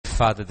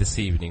Father, this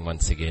evening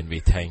once again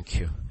we thank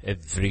you.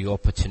 Every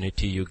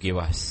opportunity you give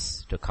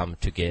us to come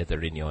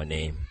together in your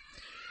name,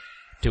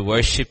 to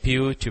worship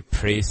you, to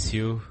praise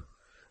you,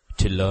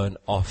 to learn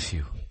of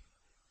you,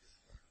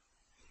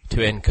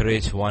 to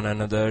encourage one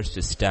another,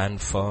 to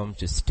stand firm,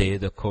 to stay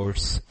the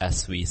course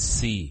as we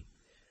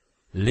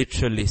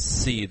literally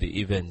see the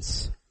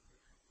events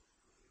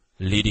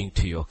leading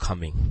to your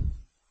coming.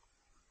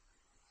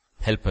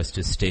 Help us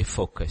to stay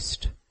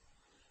focused.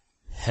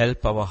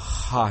 Help our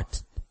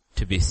heart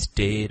to be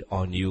stayed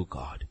on you,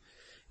 God.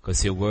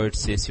 Because your word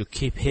says you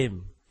keep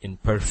him in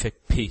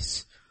perfect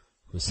peace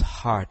whose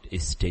heart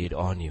is stayed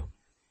on you.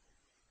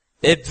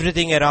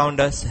 Everything around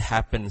us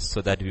happens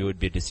so that we would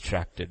be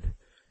distracted.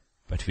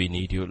 But we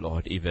need you,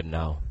 Lord, even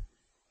now.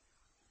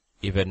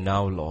 Even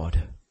now,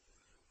 Lord,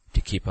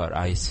 to keep our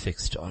eyes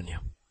fixed on you.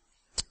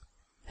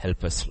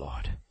 Help us,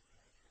 Lord.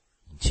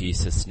 In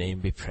Jesus'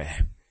 name we pray.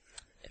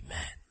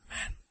 Amen.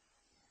 Amen.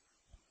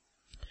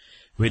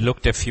 We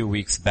looked a few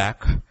weeks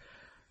back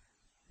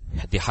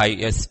at the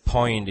highest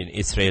point in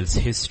Israel's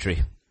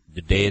history,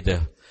 the day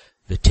the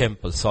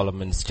temple,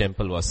 Solomon's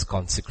temple, was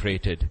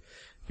consecrated.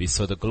 We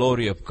saw the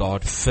glory of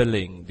God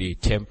filling the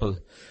temple.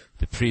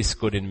 The priest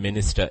couldn't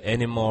minister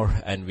anymore,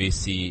 and we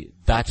see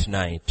that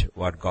night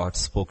what God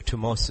spoke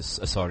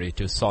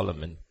to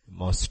Solomon.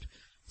 Most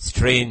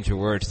strange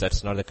words.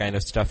 That's not the kind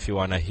of stuff you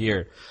want to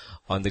hear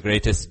on the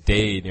greatest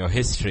day in your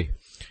history.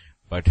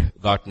 But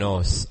God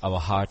knows our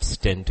hearts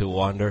tend to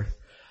wander.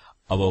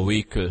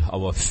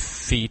 Our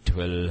feet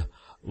will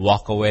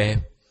walk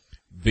away.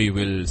 We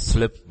will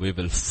slip, we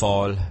will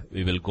fall,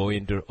 we will go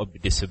into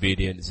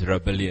disobedience,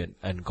 rebellion,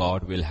 and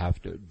God will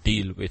have to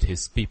deal with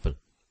his people.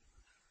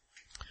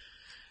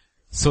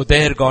 So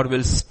there God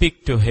will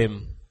speak to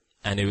him,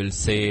 and he will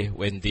say,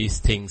 when these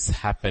things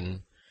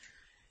happen,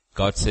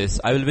 God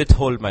says, I will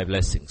withhold my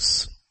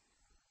blessings.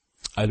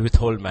 I will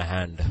withhold my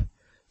hand,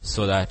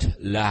 so that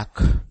lack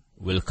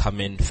will come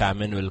in,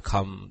 famine will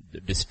come, the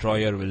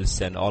destroyer will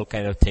send, all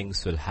kind of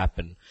things will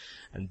happen.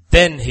 And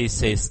then he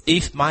says,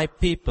 if my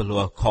people who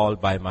are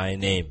called by my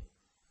name,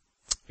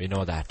 we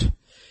know that.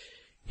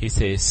 He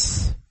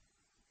says,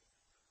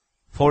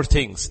 4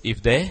 things.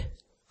 If they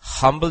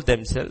humble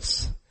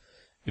themselves,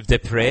 if they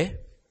pray,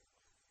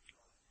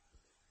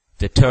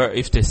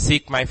 if they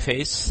seek my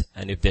face,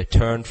 and if they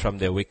turn from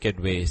their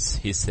wicked ways,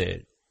 he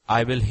said,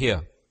 I will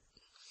hear.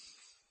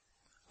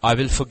 I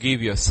will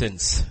forgive your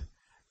sins.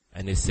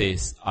 And he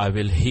says, I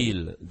will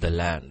heal the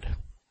land.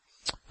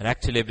 And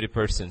actually every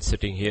person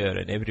sitting here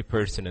and every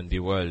person in the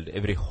world,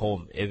 every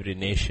home, every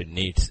nation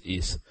needs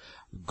is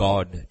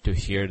God to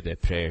hear their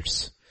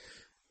prayers,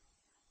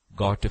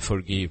 God to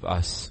forgive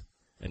us,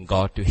 and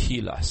God to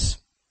heal us.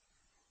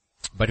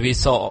 But we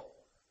saw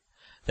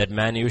that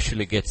man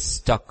usually gets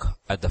stuck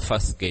at the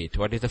first gate.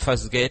 What is the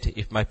first gate?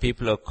 If my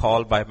people are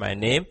called by my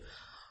name,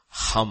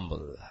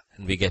 humble.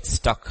 And we get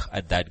stuck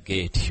at that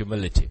gate,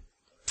 humility.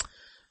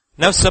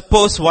 Now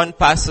suppose one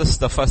passes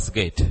the first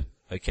gate,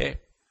 okay?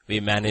 We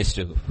managed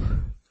to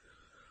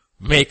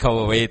make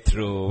our way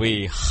through.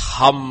 We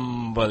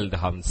humbled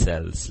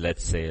ourselves,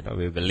 let's say,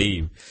 we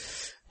believe.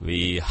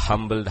 We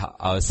humbled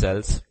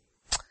ourselves,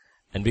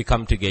 and we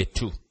come to gate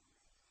 2.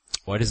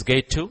 What is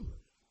gate 2?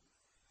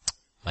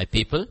 My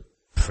people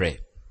pray.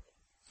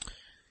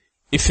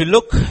 If you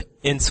look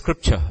in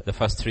scripture, the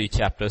first 3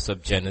 chapters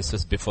of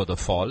Genesis before the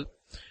fall,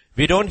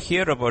 we don't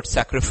hear about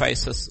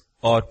sacrifices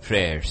or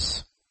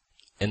prayers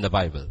in the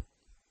Bible.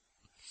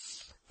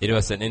 It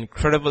was an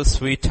incredible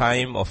sweet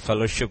time of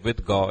fellowship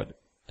with God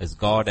as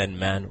God and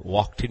man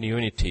walked in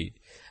unity,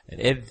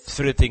 and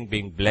everything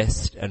being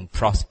blessed and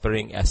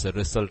prospering as a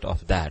result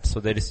of that.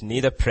 So there is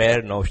neither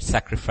prayer nor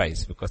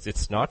sacrifice because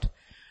it's not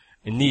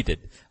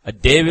needed. A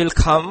day will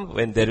come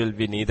when there will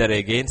be neither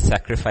again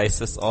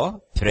sacrifices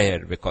or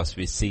prayer because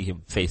we see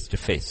him face to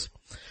face.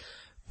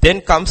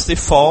 Then comes the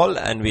fall,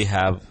 and we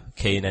have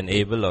Cain and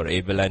Abel, or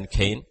Abel and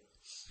Cain,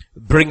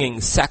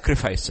 bringing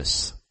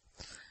sacrifices.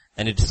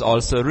 And it is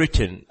also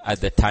written at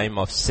the time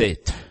of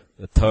Seth,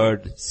 the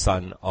 3rd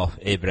son of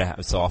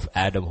Abraham, so of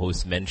Adam, who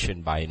is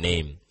mentioned by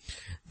name,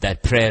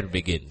 that prayer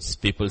begins.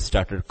 People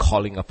started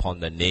calling upon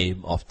the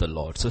name of the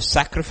Lord. So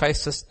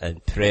sacrifices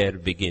and prayer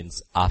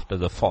begins after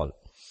the fall.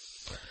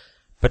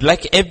 But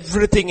like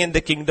everything in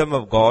the kingdom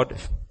of God,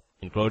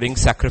 including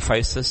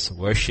sacrifices,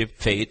 worship,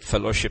 faith,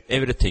 fellowship,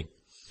 everything,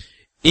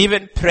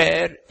 even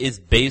prayer is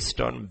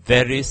based on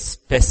very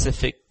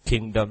specific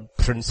kingdom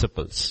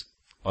principles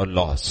or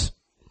laws.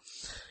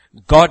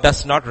 God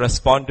does not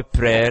respond to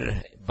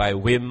prayer by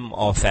whim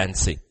or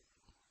fancy.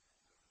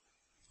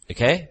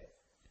 Okay?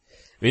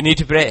 We need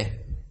to pray.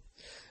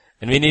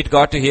 And we need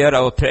God to hear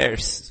our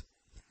prayers.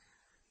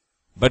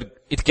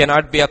 But it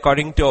cannot be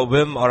according to a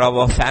whim or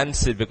our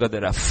fancy, because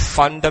there are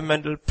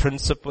fundamental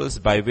principles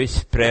by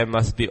which prayer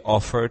must be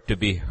offered to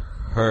be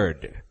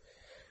heard.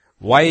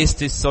 Why is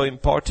this so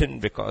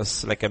important?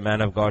 Because like a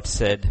man of God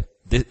said,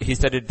 he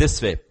said it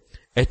this way,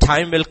 a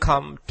time will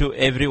come to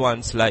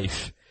everyone's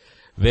life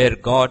where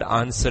God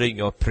answering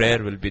your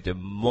prayer will be the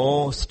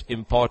most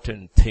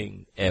important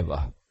thing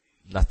ever.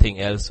 Nothing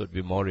else would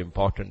be more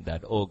important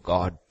than, oh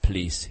God,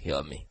 please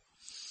hear me.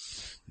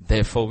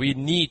 Therefore, we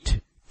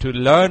need to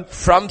learn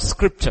from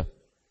Scripture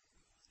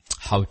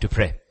how to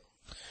pray.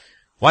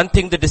 One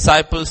thing the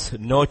disciples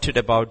noted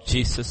about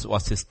Jesus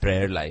was his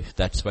prayer life.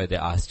 That's why they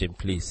asked him,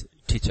 please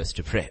teach us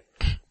to pray.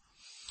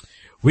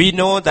 We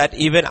know that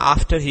even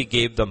after he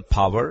gave them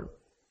power,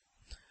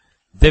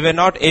 they were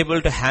not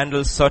able to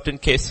handle certain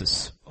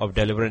cases of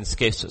deliverance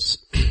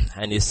cases.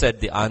 And he said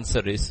the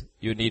answer is,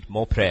 you need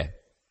more prayer.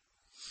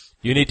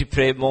 You need to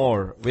pray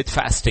more with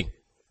fasting.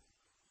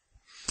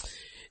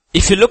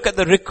 If you look at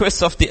the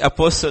requests of the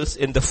apostles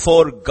in the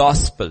 4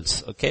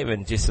 Gospels, okay,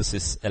 when Jesus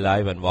is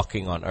alive and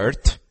walking on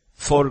earth,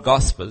 4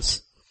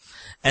 Gospels,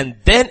 and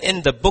then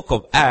in the book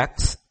of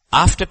Acts,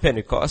 after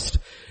Pentecost,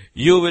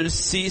 you will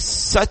see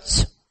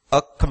such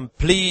a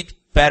complete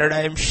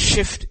paradigm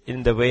shift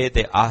in the way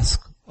they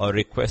ask or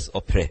request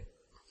or pray.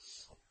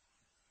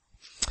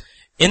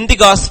 In the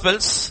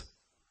Gospels,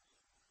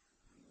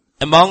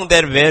 among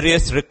their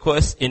various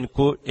requests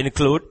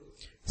include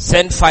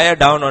send fire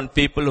down on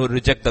people who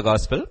reject the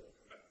gospel,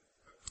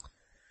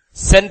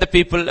 send the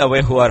people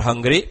away who are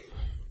hungry,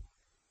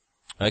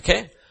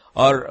 okay,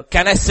 or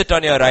can I sit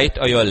on your right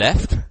or your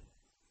left?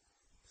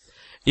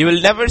 You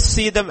will never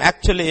see them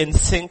actually in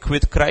sync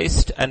with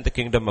Christ and the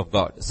kingdom of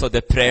God. So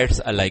their prayers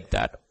are like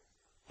that,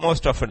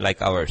 most often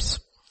like ours.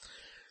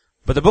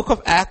 But the book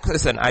of Acts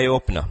is an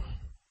eye-opener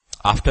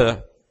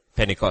after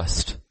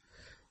Pentecost.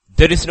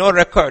 There is no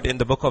record in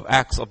the book of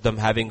Acts of them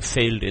having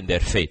failed in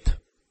their faith.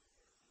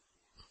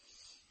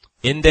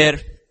 In their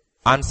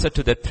answer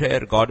to that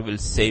prayer, God will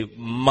save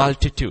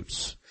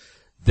multitudes.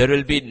 There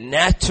will be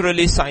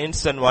naturally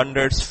signs and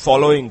wonders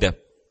following them.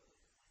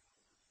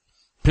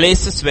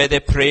 Places where they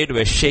prayed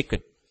were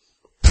shaken.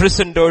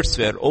 Prison doors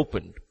were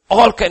opened.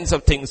 All kinds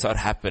of things are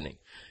happening.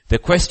 The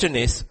question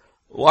is,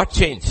 what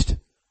changed?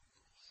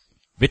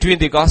 Between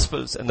the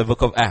Gospels and the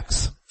book of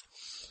Acts,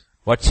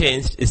 what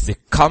changed is the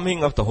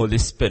coming of the Holy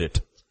Spirit.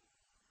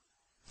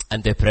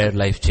 And their prayer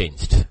life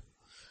changed.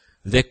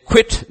 They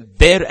quit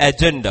their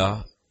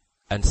agenda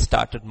and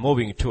started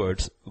moving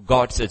towards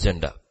God's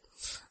agenda.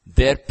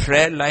 Their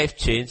prayer life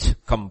changed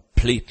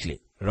completely.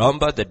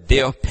 Remember, the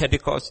day of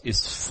Pentecost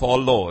is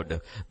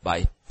followed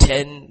by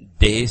 10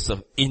 days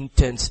of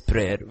intense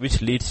prayer,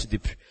 which leads to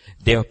the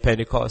day of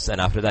Pentecost, and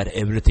after that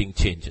everything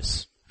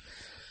changes.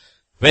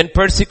 When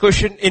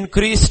persecution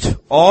increased,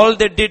 all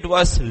they did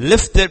was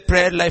lift their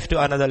prayer life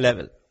to another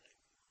level.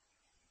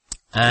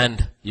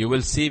 And you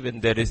will see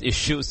when there is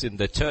issues in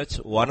the church,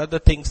 one of the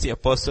things the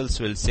apostles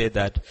will say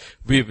that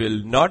we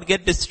will not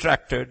get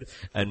distracted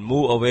and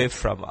move away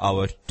from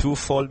our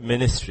twofold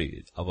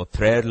ministry, our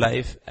prayer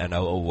life and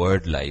our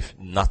word life.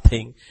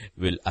 Nothing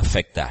will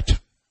affect that.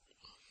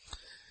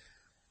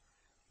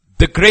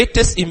 The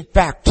greatest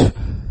impact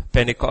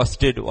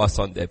Pentecost did was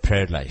on their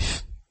prayer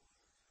life.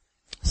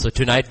 So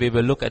tonight we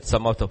will look at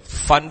some of the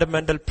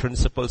fundamental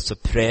principles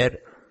of prayer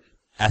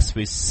as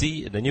we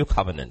see in the New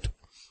Covenant.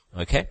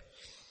 Okay?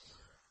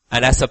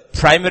 And as a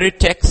primary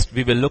text,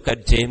 we will look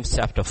at James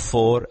chapter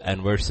 4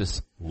 and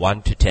verses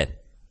 1 to 10.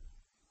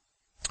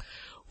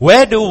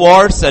 Where do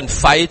wars and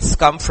fights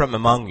come from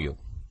among you?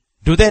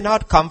 Do they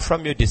not come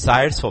from your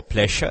desires for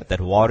pleasure that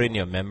war in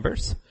your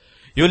members?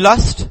 You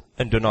lust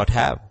and do not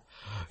have.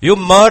 You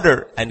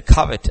murder and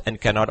covet and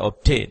cannot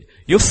obtain.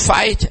 You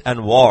fight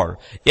and war,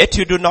 yet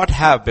you do not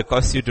have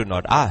because you do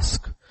not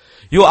ask.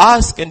 You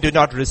ask and do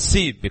not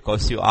receive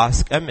because you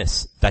ask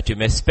amiss, that you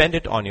may spend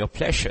it on your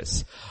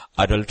pleasures.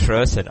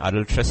 Adulterers and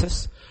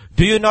adulteresses,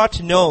 do you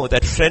not know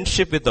that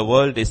friendship with the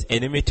world is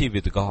enmity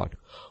with God?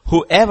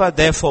 Whoever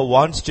therefore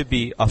wants to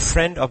be a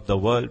friend of the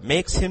world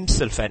makes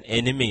himself an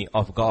enemy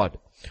of God.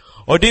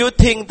 Or do you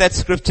think that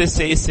Scripture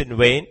says in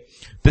vain,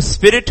 the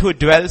Spirit who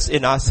dwells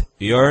in us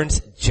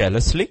yearns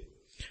jealously?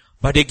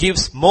 But He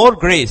gives more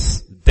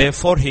grace.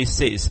 Therefore He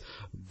says,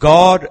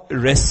 God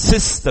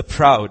resists the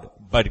proud,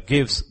 but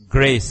gives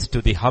grace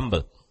to the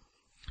humble.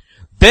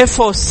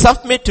 Therefore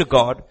submit to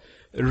God,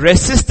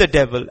 resist the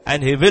devil,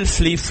 and he will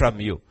flee from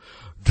you.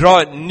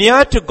 Draw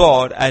near to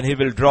God, and He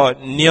will draw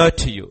near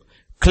to you.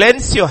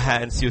 Cleanse your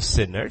hands, you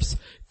sinners.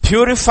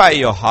 Purify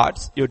your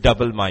hearts, you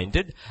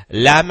double-minded.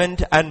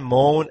 Lament and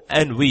moan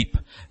and weep.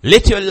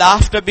 Let your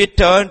laughter be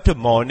turned to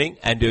mourning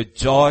and your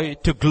joy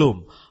to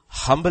gloom.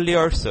 Humble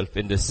yourself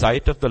in the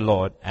sight of the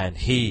Lord, and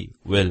He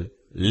will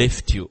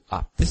lift you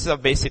up. This is a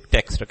basic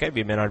text, okay?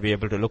 We may not be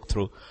able to look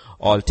through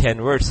all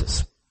 10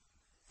 verses.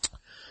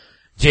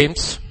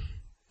 James,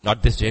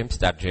 not this James,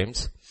 that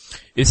James,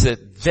 is a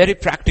very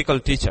practical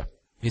teacher.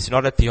 He's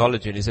not a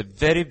theologian. He's a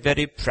very,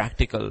 very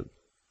practical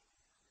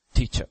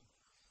teacher.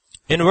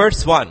 In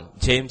verse 1,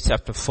 James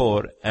chapter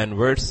 4 and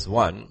verse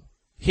 1,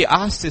 he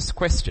asks this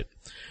question.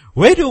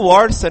 Where do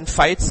wars and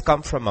fights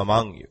come from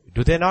among you?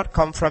 Do they not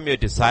come from your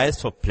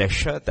desires for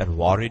pleasure that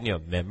war in your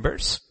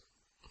members?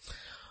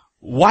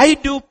 Why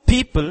do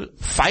people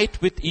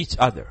fight with each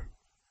other?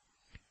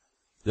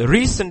 The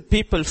reason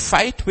people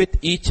fight with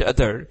each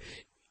other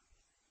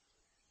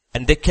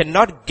and they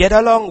cannot get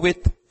along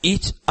with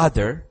each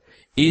other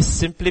is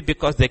simply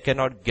because they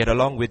cannot get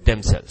along with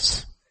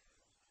themselves.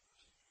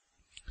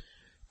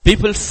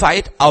 People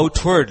fight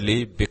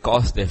outwardly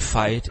because they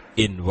fight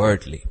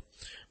inwardly.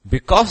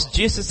 Because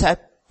Jesus had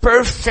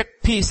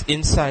perfect peace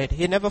inside,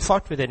 he never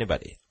fought with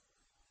anybody.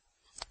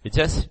 He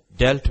just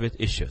dealt with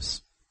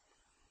issues.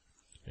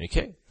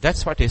 Okay?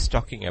 That's what he's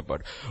talking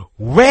about.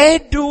 Where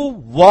do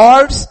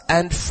wars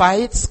and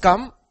fights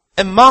come?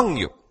 Among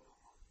you.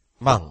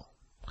 Among.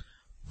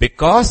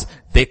 Because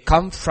they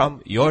come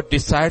from your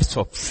desires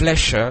for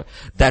pleasure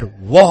that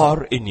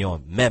war in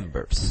your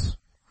members.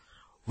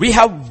 We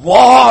have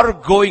war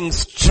going,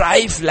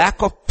 strife,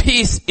 lack of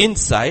peace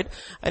inside,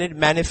 and it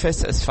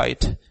manifests as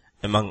fight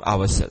among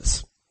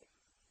ourselves.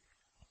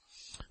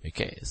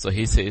 Okay, so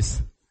he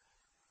says,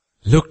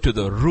 look to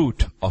the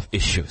root of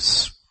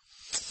issues.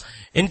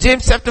 In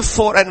James chapter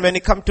 4, and when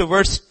you come to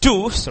verse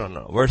 2,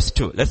 verse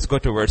 2, let's go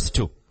to verse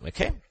 2,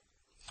 okay?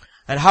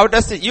 And how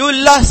does it? You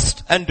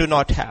lust and do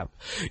not have.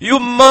 You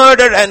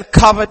murder and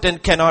covet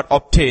and cannot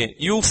obtain.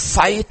 You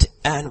fight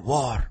and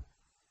war.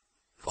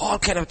 All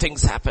kind of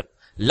things happen.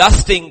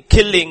 Lusting,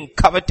 killing,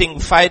 coveting,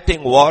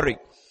 fighting, warring.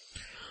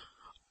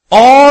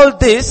 All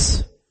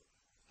this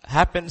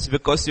happens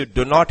because you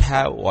do not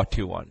have what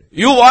you want.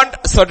 You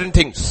want certain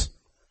things.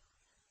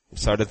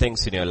 Certain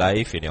things in your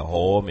life, in your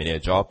home, in your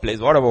job place,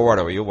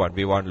 whatever you want.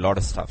 We want a lot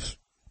of stuff,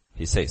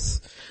 he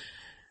says.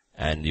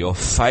 And your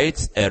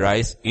fights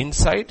arise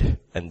inside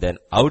and then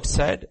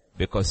outside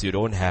because you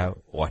don't have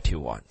what you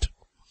want.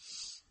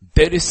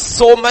 There is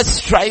so much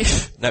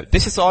strife. Now,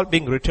 this is all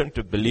being written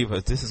to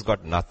believers. This has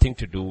got nothing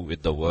to do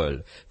with the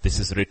world. This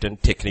is written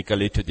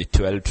technically to the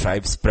 12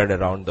 tribes spread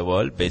around the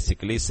world,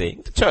 basically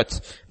saying the church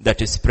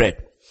that is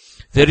spread.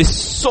 There is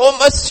so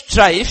much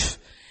strife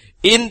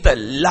in the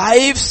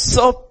lives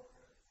of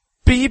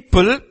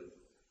people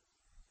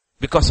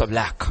because of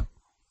lack.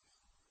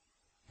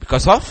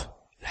 Because of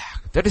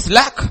lack. There is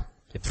lack.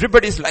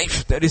 Everybody's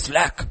life, there is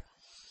lack.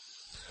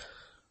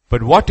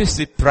 But what is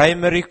the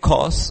primary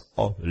cause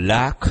of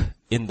lack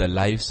in the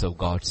lives of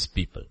God's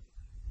people?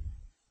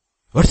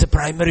 What's the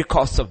primary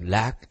cause of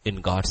lack in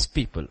God's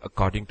people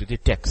according to the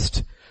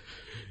text?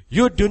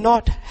 You do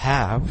not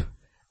have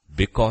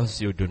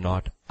because you do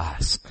not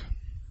ask.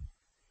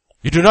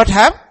 You do not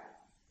have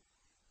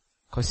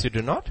because you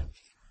do not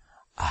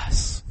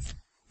ask.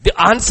 The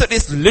answer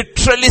is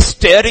literally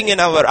staring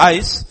in our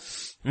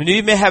eyes.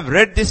 We may have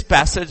read this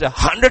passage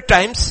 100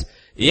 times,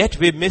 yet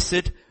we miss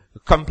it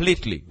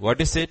completely.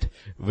 What is it?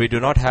 We do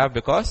not have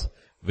because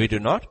we do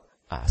not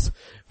ask.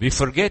 We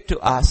forget to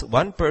ask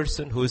one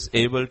person who is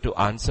able to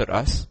answer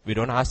us. We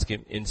don't ask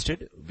him.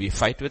 Instead, we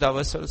fight with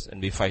ourselves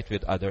and we fight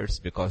with others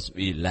because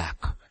we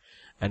lack.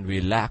 And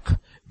we lack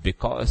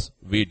because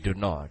we do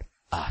not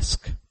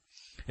ask.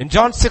 In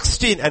John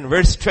 16 and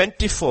verse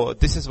 24,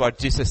 this is what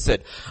Jesus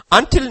said.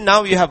 Until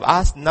now you have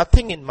asked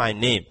nothing in my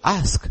name.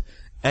 Ask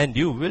and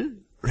you will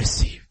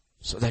receive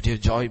so that your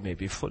joy may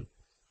be full.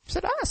 He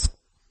said ask.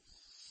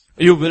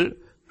 You will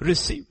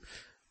receive.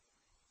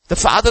 The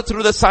Father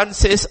through the Son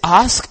says,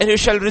 ask and you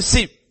shall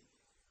receive.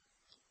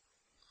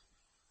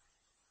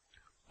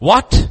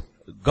 What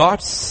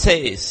God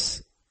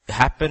says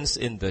happens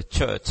in the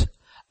church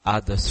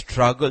are the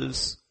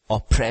struggles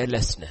of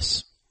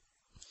prayerlessness.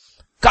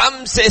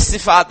 Come, says the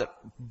Father,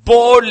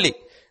 boldly,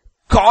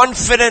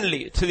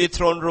 confidently to the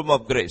throne room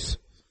of grace.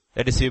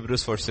 That is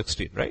Hebrews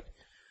 4:16, right?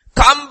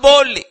 Come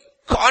boldly.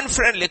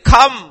 Confidently,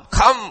 come,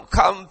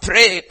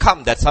 pray,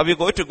 come. That's how we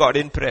go to God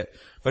in prayer.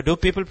 But do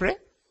people pray?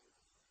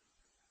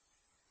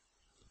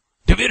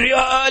 Do we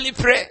really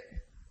pray?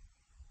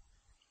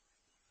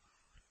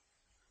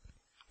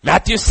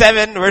 Matthew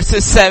 7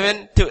 verses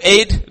 7 to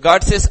 8,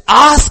 God says,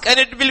 ask and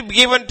it will be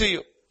given to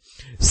you.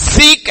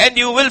 Seek and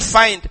you will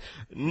find.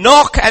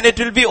 Knock and it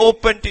will be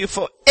open to you.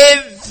 For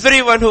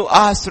everyone who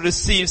asks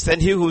receives,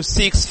 and he who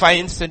seeks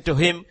finds, and to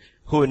him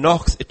who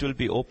knocks it will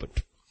be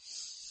opened.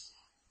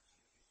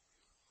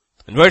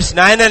 In verse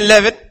 9 and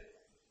 11,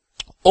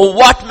 oh,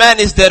 what man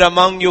is there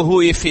among you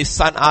who if his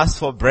son asks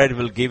for bread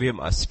will give him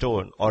a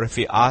stone, or if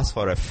he asks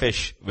for a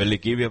fish will he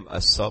give him a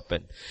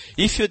serpent?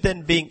 If you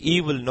then being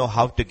evil know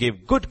how to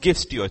give good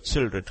gifts to your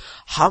children,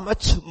 how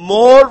much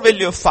more will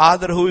your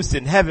Father who is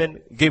in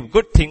heaven give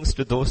good things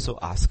to those who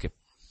ask him?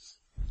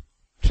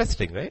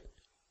 Interesting, right?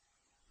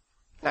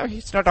 Now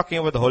he's not talking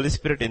about the Holy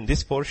Spirit in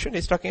this portion,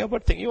 he's talking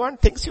about things. You want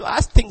things, you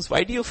ask things,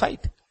 why do you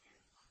fight?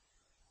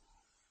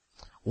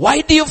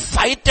 Why do you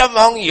fight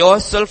among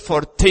yourself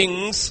for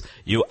things?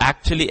 You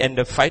actually end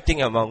up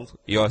fighting among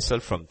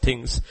yourself from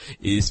things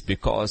is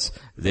because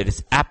there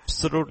is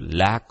absolute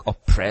lack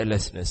of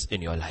prayerlessness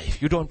in your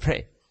life. You don't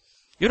pray.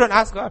 You don't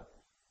ask God.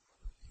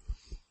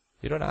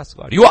 You don't ask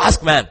God. You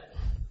ask man.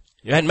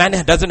 And man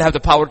doesn't have the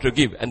power to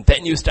give. And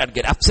then you start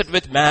get upset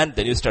with man.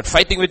 Then you start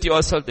fighting with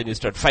yourself. Then you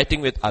start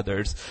fighting with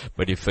others.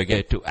 But you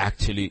forget to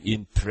actually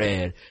in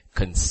prayer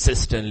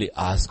consistently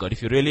ask God.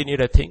 If you really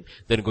need a thing,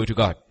 then go to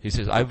God. He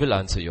says, I will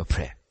answer your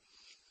prayer.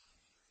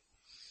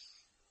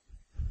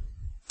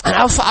 And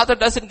our Father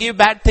doesn't give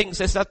bad things.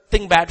 There's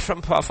nothing bad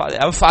from our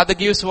Father. Our Father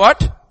gives what?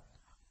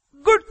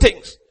 Good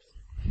things.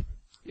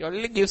 He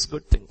only gives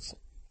good things.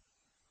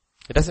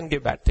 He doesn't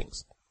give bad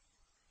things.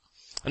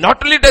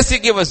 Not only does he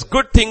give us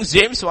good things,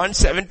 James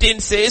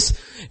 1:17 says,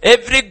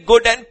 every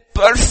good and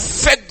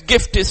perfect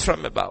gift is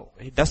from above.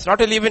 He does not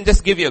even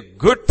just give you a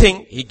good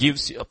thing, he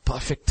gives you a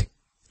perfect thing.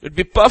 It would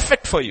be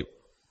perfect for you.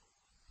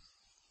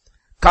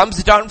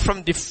 Comes down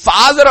from the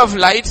Father of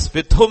lights,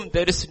 with whom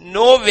there is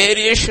no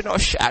variation or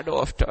shadow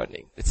of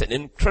turning. It's an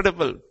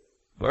incredible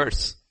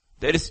verse.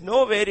 There is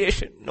no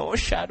variation, no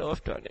shadow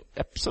of turning.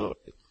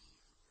 Absolutely.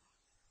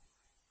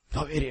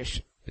 No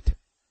variation with him.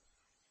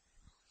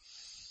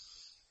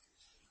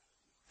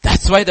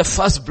 That's why the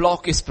first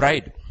block is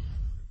pride.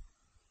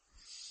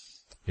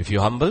 If you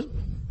humble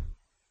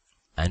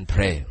and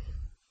pray.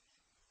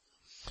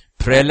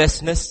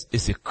 Prayerlessness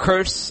is a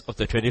curse of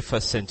the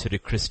 21st century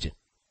Christian.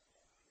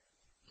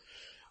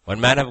 One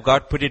man of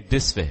God put it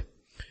this way.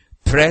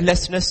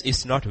 Prayerlessness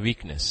is not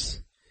weakness.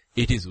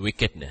 It is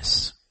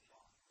wickedness.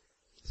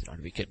 It's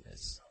not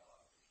wickedness.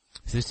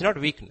 It's not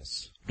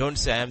weakness. Don't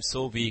say, I am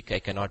so weak, I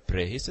cannot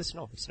pray. He says,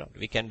 no, it's not.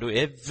 We can do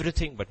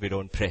everything, but we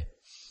don't pray.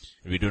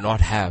 We do not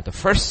have. The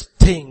first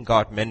thing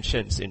God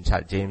mentions in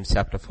James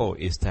chapter 4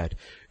 is that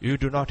you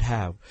do not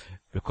have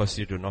because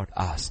you do not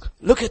ask.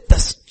 Look at the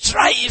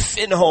strife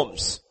in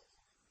homes.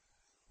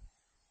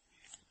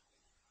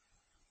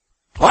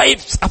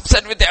 Wives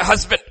upset with their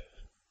husband.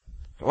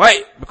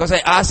 Why? Because I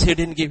asked, he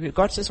didn't give you.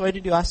 God says, why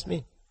did you ask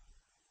me?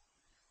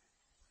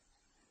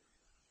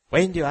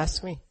 Why didn't you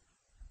ask me?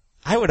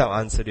 I would have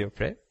answered your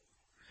prayer.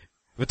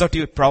 Without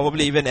you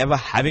probably even ever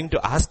having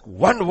to ask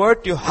one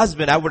word to your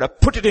husband, I would have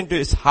put it into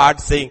his heart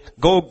saying,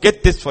 go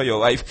get this for your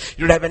wife.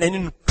 You would have an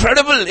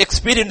incredible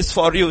experience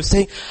for you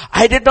saying,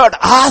 I did not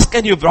ask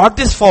and you brought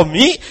this for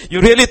me.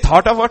 You really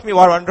thought about me.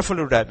 What wonderful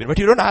it would have been. But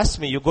you don't ask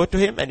me. You go to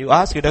him and you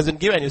ask, he doesn't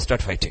give and you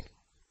start fighting.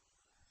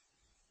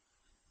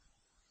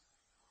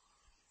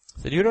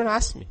 So you don't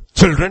ask me.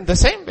 Children the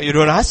same way. You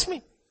don't ask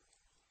me.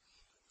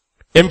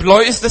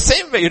 Employees the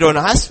same way. You don't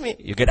ask me.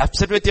 You get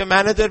upset with your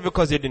manager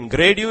because he didn't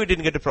grade you, he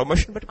didn't get a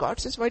promotion. But God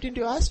says, why didn't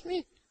you ask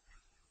me?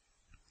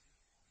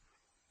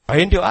 Why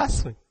didn't you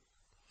ask me?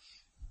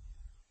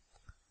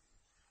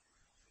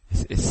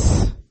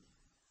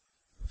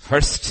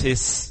 First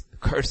is the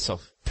curse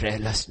of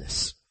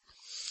prayerlessness.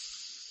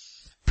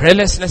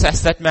 Prayerlessness,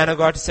 as that man of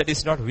God said,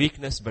 is not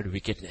weakness but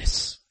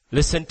wickedness.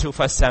 Listen to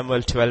 1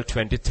 Samuel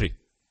 12:23.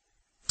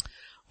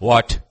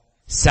 What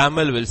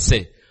Samuel will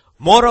say.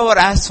 Moreover,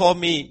 as for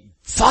me,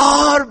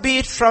 far be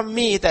it from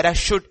me that I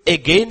should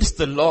against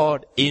the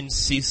Lord in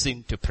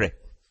ceasing to pray.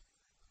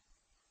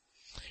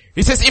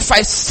 He says, if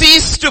I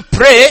cease to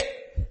pray,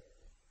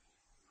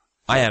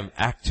 I am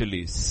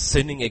actually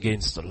sinning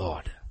against the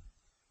Lord.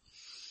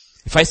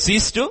 If I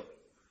cease to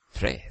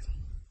pray.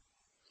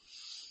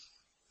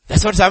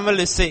 That's what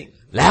Samuel is saying.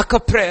 Lack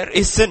of prayer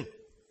is sin.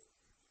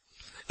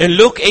 In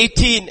Luke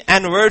 18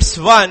 and verse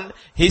 1,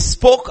 he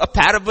spoke a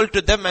parable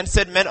to them and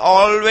said, men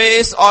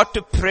always ought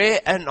to pray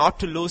and not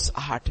to lose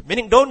heart.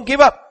 Meaning, don't give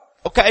up.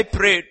 Okay, I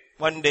prayed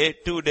 1 day,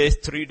 2 days,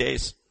 3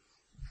 days.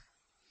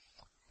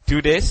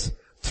 2 days,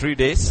 3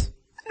 days,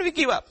 and we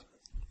give up.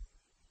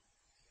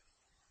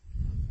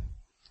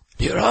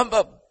 Do you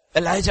remember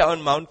Elijah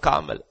on Mount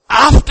Carmel?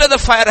 After the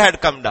fire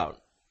had come down.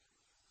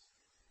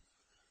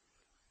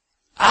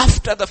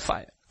 After the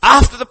fire.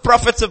 After the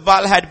prophets of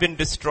Baal had been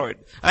destroyed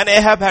and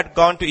Ahab had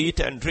gone to eat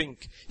and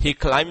drink, he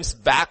climbs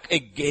back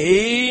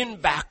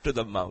again back to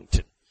the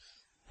mountain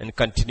and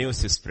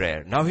continues his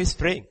prayer. Now he's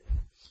praying.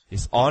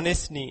 He's on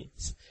his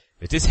knees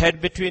with his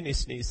head between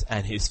his knees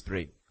and he's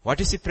praying.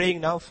 What is he praying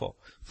now for?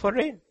 For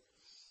rain.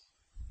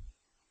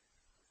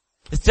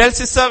 He tells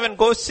his servant,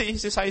 go see. He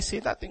says, I see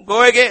nothing.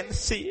 Go again,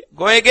 see.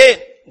 Go again,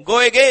 go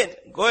again,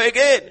 go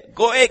again,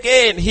 go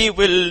again. He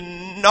will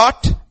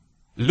not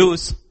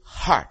lose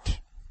heart.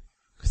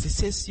 Because he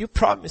says, you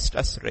promised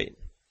us rain.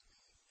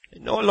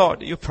 No,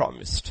 Lord, you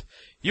promised.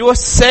 You have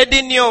said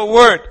in your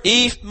word,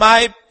 if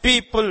my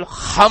people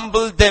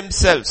humble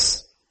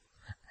themselves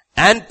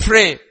and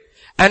pray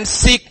and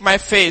seek my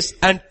face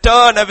and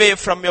turn away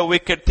from your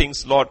wicked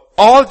things, Lord,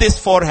 all this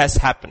four has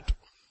happened.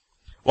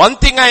 One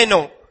thing I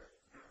know,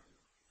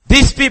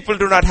 these people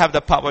do not have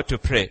the power to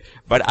pray,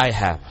 but I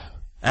have.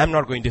 I'm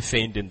not going to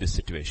faint in this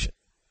situation.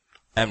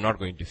 I'm not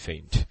going to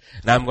faint.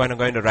 And I'm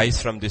going to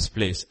rise from this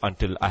place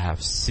until I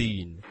have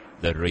seen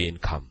the rain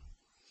come.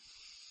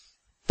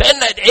 Then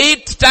at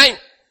 8th time,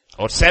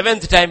 or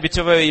 7th time,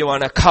 whichever way you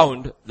want to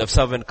count, the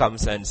servant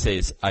comes and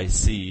says, I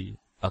see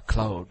a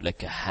cloud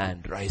like a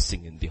hand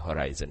rising in the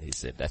horizon. He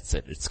said, that's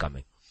it, it's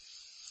coming.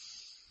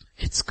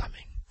 It's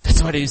coming.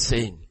 That's what he's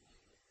saying.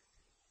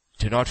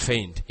 Do not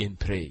faint in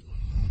praying.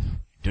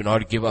 Do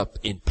not give up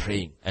in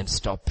praying and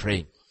stop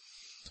praying.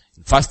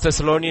 1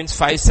 Thessalonians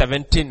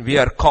 5:17, we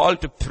are called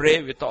to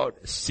pray without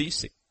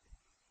ceasing.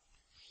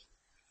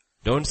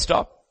 Don't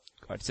stop.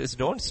 God says,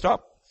 don't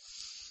stop.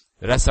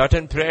 There are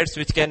certain prayers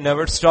which can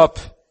never stop.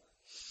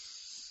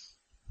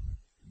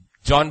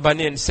 John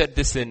Bunyan said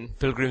this in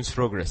Pilgrim's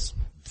Progress.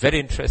 Very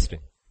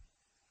interesting.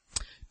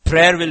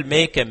 Prayer will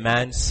make a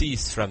man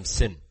cease from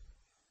sin,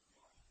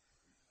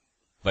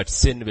 but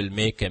sin will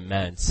make a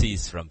man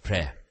cease from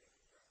prayer.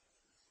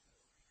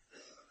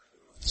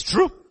 It's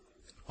true.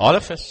 All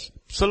of us.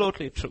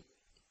 Absolutely true.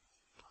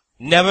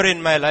 Never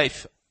in my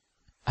life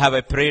have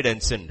I prayed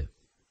and sinned.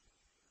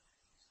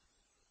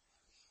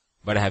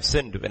 But I have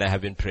sinned when I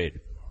have been prayed.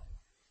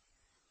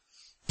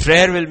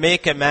 Prayer will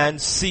make a man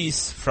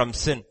cease from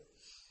sin.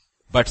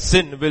 But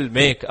sin will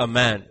make a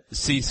man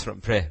cease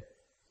from prayer.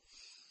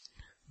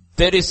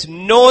 There is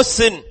no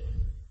sin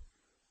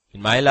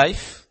in my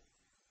life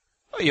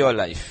or your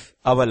life,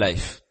 our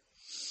life.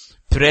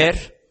 Prayer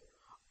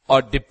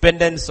or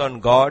dependence on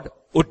God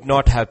would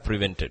not have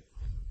prevented.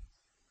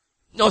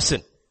 No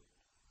sin.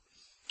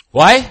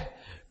 Why?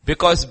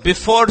 Because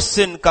before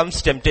sin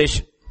comes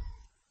temptation.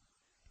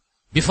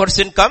 Before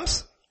sin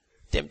comes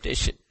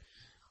temptation.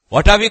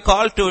 What are we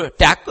called to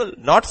tackle?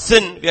 Not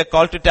sin, we are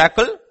called to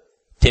tackle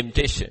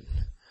temptation.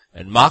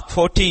 And Mark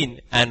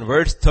 14 and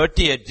verse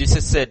 38,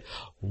 Jesus said,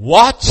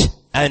 watch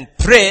and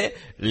pray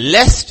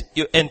lest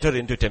you enter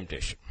into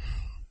temptation.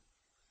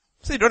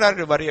 So you don't have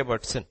to worry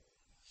about sin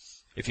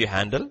if you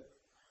handle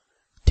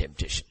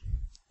temptation.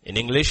 In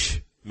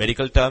English,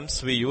 medical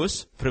terms we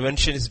use,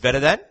 prevention is better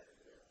than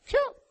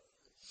cure.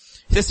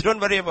 He says, don't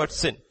worry about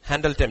sin,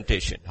 handle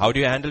temptation. How do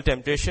you handle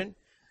temptation?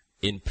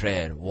 In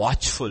prayer,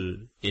 watchful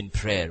in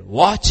prayer.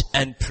 Watch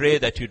and pray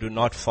that you do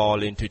not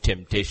fall into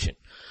temptation.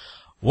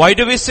 Why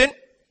do we sin?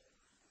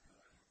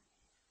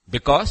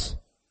 Because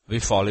we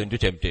fall into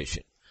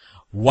temptation.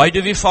 Why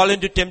do we fall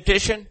into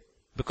temptation?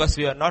 Because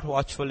we are not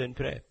watchful in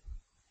prayer.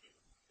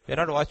 We are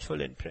not watchful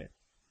in prayer.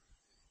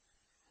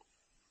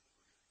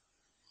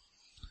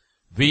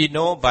 We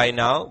know by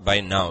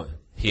now,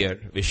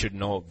 here, we should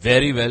know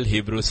very well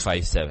Hebrews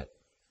 5:7.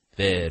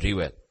 Very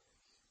well.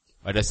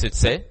 What does it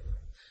say?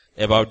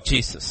 About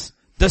Jesus.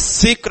 The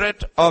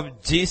secret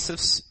of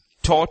Jesus'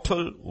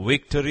 total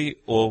victory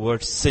over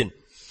sin.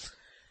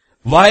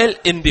 While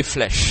in the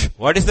flesh.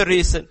 What is the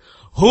reason?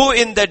 Who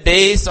in the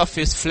days of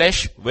his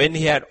flesh, when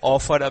he had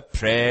offered up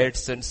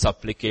prayers and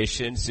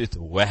supplications with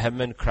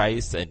vehement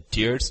cries and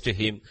tears to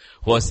him,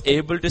 was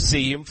able to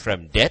see him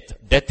from death.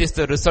 Death is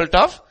the result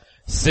of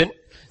sin.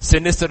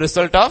 Sin is the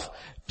result of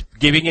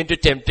giving into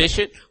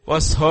temptation.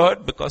 Was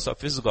heard because of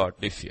his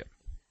godly fear.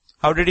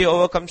 How did he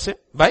overcome sin?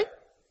 By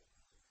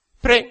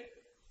praying.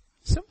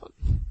 Simple.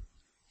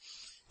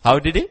 How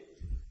did he?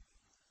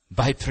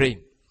 By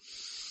praying.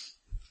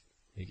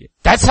 Okay.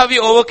 That's how he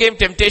overcame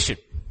temptation.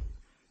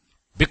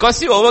 Because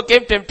he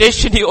overcame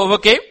temptation, he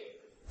overcame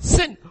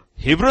sin.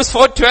 Hebrews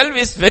 4:12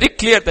 is very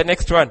clear, the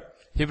next one.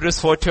 Hebrews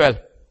 4:12.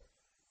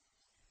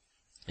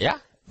 Yeah,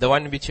 the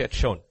one which you had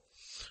shown.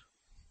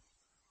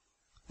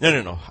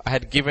 No. I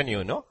had given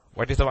you, no?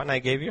 What is the one I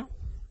gave you?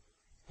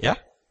 Yeah?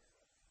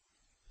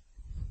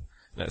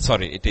 No,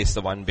 sorry, it is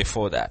the one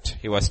before that.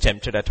 He was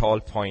tempted at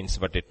all points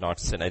but did not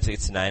sin. I think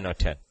it's 9 or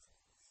 10.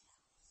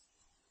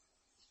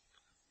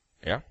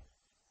 Yeah?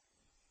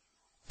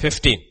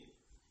 15.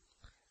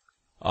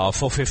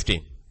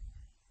 4:15.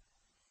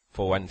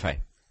 4:15.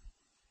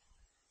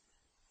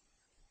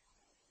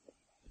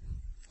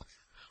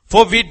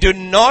 For we do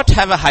not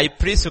have a high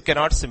priest who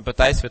cannot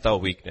sympathize with our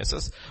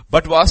weaknesses,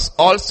 but was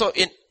also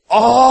in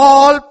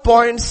all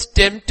points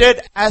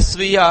tempted as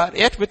we are,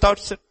 yet without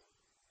sin.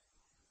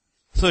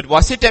 So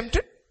was he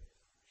tempted?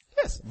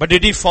 Yes. But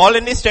did he fall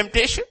in his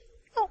temptation?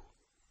 No.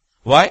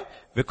 Why?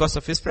 Because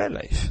of his prayer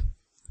life.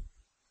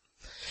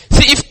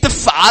 See, if the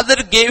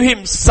Father gave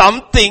him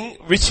something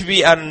which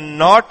we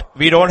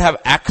don't have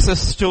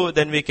access to,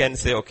 then we can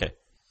say, okay,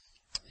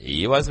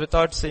 he was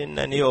without sin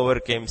and he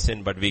overcame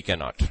sin, but we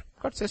cannot.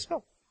 God says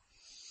no.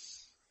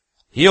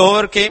 He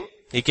overcame,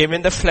 he came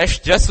in the flesh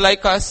just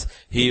like us.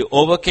 He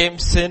overcame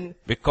sin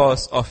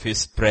because of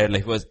his prayer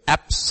life. He was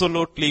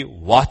absolutely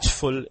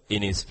watchful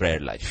in his prayer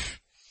life.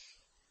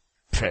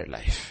 Prayer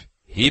life.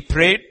 He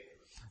prayed,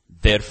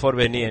 therefore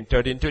when he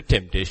entered into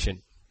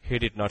temptation, he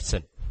did not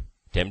sin.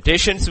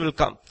 Temptations will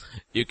come.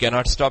 You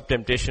cannot stop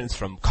temptations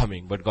from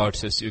coming. But God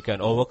says you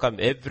can overcome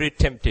every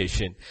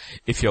temptation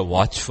if you're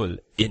watchful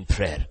in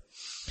prayer.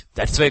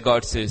 That's why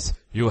God says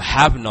you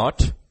have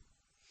not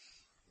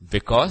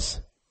because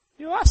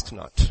you ask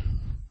not.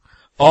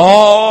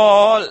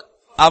 All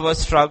our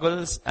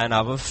struggles and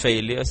our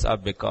failures are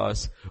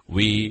because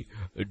we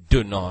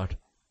do not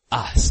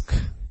ask.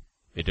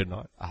 We do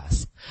not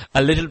ask.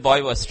 A little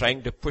boy was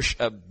trying to push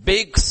a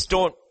big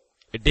stone.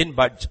 It didn't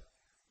budge.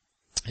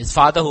 His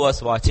father, who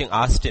was watching,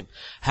 asked him,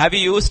 have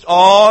you used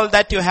all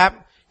that you have?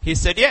 He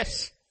said,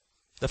 yes.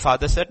 The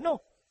father said,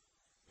 no.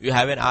 You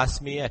haven't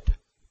asked me yet.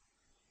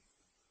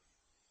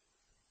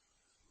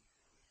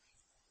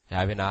 You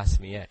haven't asked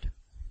me yet.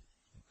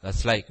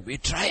 That's like, we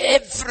try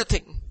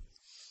everything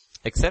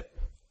except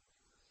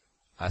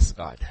ask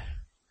God.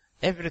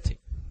 Everything.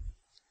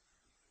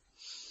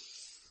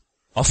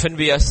 Often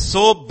we are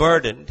so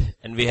burdened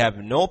and we have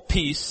no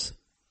peace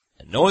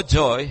and no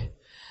joy.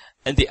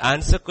 And the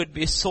answer could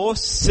be so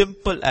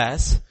simple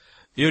as,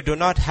 you do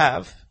not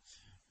have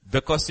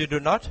because you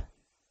do not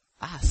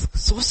ask.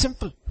 So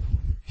simple.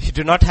 You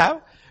do not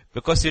have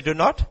because you do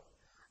not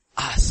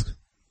ask.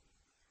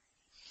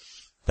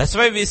 That's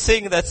why we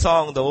sing that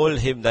song, the old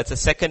hymn. That's the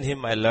second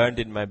hymn I learned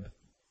in my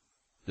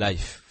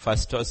life.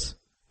 First was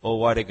Oh,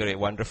 what a great,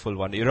 wonderful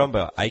one. You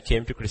remember, I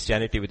came to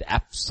Christianity with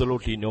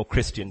absolutely no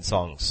Christian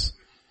songs.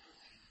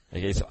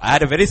 Okay, so I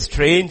had a very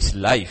strange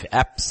life,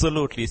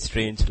 absolutely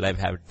strange life.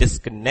 I have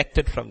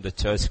disconnected from the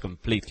church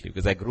completely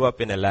because I grew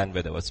up in a land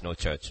where there was no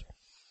church.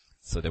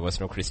 So there was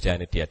no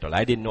Christianity at all.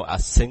 I didn't know a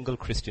single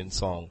Christian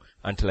song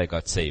until I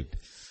got saved.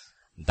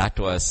 That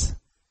was,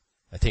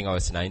 I think I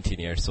was 19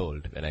 years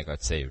old when I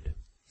got saved.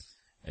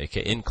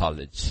 Okay, in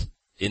college,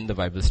 in the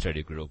Bible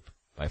study group.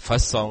 My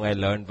first song I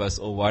learned was,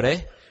 oh, what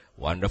a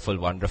wonderful,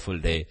 wonderful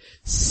day.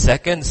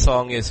 Second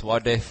song is,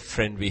 what a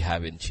friend we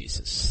have in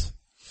Jesus.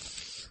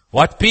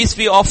 What peace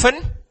we often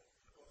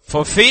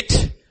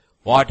forfeit,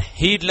 what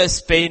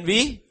heedless pain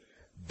we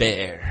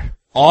bear.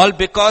 All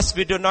because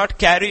we do not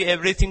carry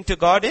everything to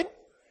God in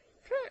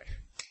prayer.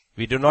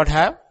 We do not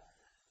have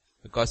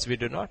because we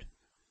do not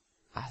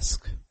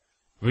ask.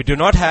 We do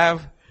not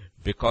have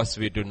because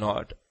we do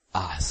not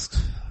ask.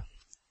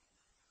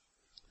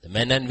 The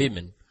men and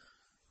women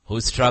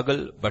who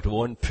struggle but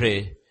won't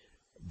pray,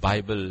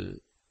 Bible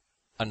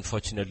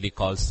unfortunately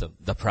calls them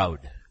the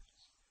proud.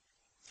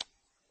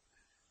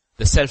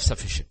 The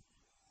self-sufficient.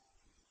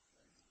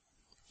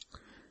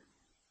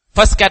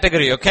 First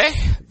category, okay?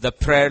 The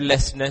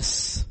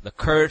prayerlessness, the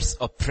curse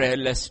of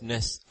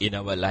prayerlessness in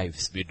our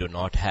lives we do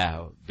not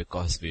have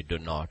because we do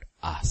not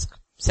ask.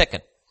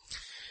 Second.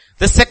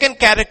 The second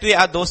category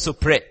are those who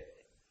pray.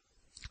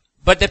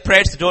 But their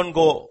prayers don't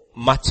go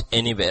much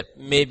anywhere.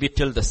 Maybe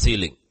till the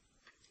ceiling.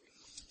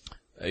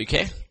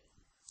 Okay?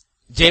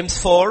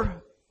 James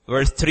 4,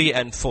 verse 3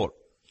 and 4.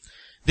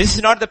 This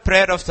is not the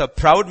prayer of the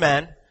proud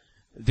man.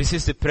 This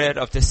is the prayer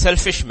of the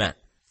selfish man.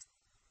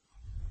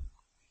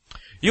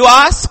 You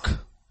ask,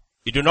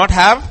 you do not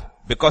have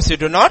because you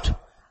do not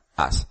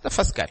ask. The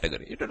first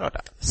category, you do not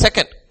ask.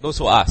 Second, those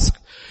who ask.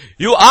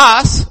 You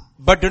ask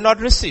but do not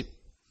receive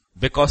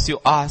because you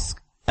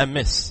ask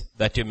amiss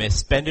that you may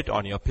spend it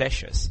on your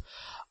pleasures.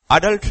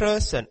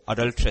 Adulterers and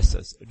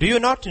adulteresses, do you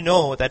not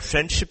know that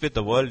friendship with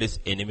the world is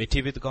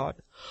enmity with God?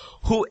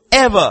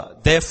 Whoever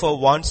therefore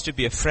wants to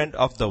be a friend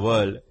of the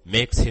world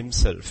makes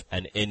himself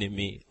an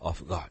enemy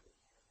of God.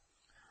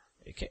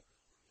 Okay.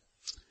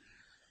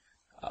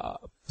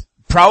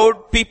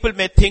 Proud people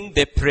may think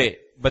they pray,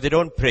 but they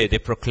don't pray, they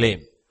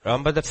proclaim.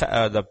 Remember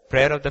the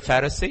prayer of the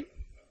Pharisee?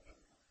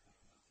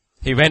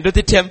 He went to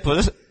the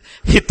temple,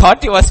 he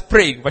thought he was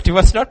praying, but he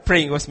was not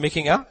praying, he was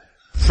making a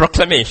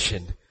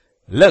proclamation.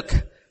 Look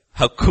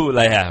how cool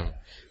I am.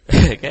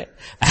 Okay.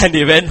 And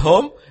he went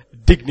home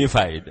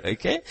dignified.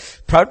 Okay.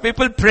 Proud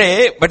people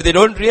pray, but they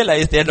don't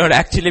realize they are not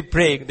actually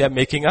praying, they are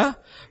making a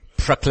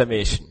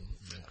proclamation.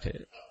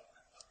 Okay.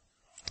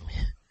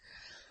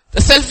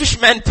 The selfish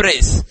man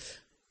prays,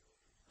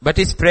 but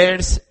his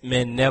prayers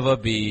may never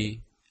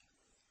be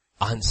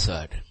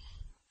answered.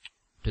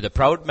 To the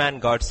proud man,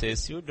 God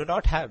says, you do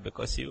not have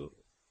because you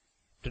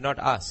do not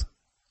ask.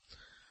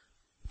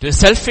 To the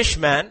selfish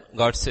man,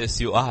 God says,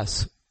 you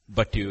ask,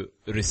 but you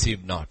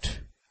receive not.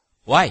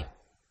 Why?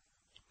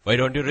 Why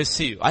don't you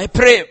receive? I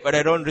pray, but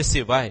I don't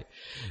receive. Why?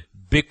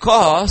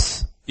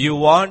 Because you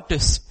want to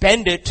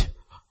spend it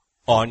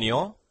on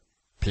your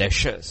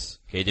pleasures.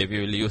 KJV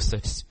will use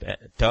the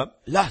term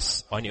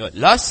lust. On your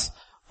lust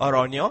or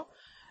on your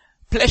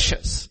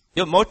pleasures.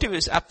 Your motive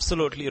is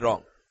absolutely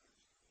wrong.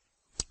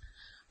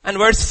 And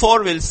verse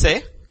 4 will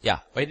say,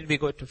 why did we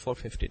go to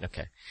 4:15?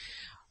 Okay.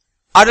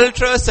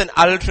 Adulterers and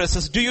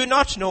adulteresses, do you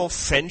not know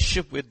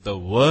friendship with the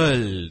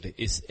world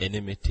is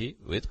enmity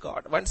with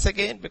God? Once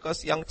again,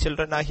 because young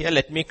children are here,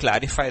 let me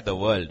clarify the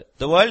world.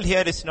 The world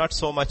here is not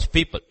so much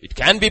people. It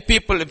can be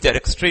people if they are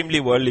extremely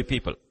worldly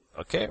people.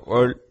 Okay?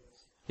 World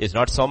is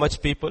not so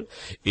much people.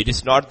 It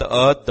is not the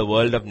earth, the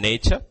world of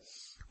nature,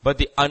 but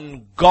the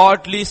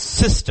ungodly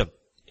system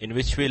in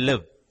which we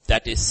live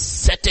that is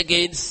set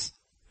against,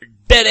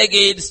 dead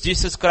against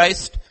Jesus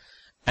Christ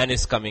and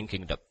His coming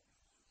kingdom.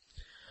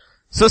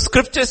 So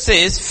scripture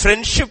says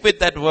friendship with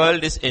that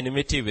world is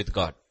enmity with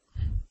God.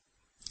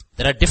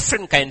 There are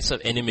different kinds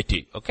of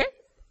enmity, okay?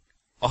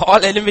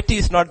 All enmity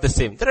is not the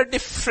same. There are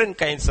different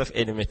kinds of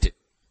enmity,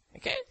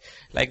 okay?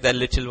 Like that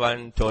little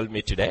one told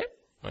me today,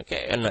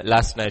 okay? And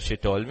last night she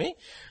told me,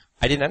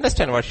 I didn't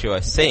understand what she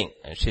was saying.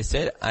 And she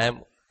said, I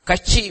am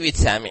kachi with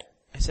Sammy.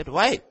 I said,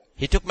 why?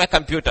 He took my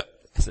computer.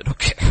 I said,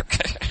 okay.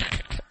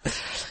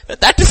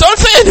 That is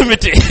also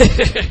enmity.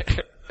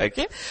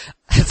 Okay?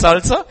 It's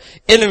also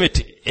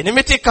enmity.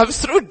 Enmity comes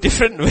through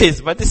different ways,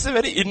 but this is a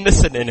very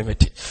innocent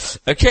enmity.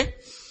 Okay?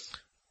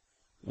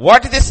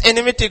 What is this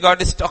enmity?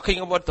 God is talking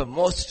about the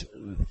most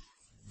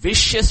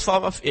vicious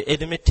form of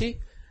enmity.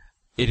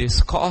 It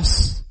is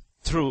caused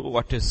through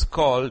what is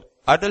called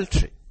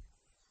adultery.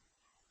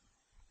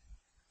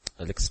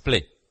 I'll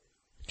explain.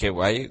 Okay,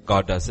 why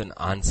God doesn't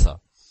answer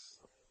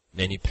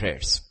many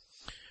prayers.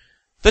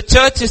 The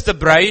church is the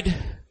bride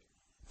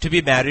to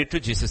be married to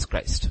Jesus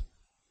Christ.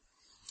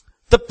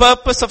 The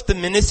purpose of the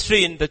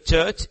ministry in the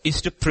church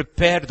is to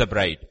prepare the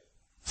bride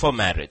for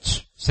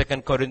marriage. 2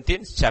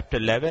 Corinthians chapter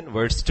 11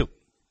 verse 2.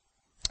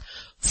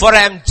 For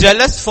I am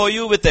jealous for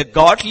you with a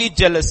godly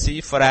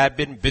jealousy, for I have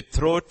been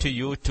betrothed to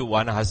you to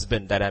one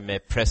husband, that I may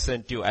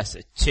present you as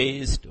a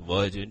chaste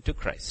virgin to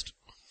Christ.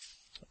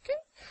 Okay.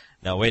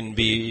 Now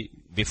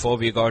before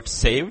we got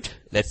saved,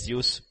 let's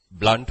use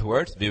blunt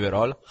words, we were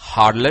all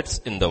harlots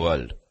in the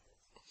world.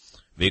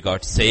 We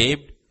got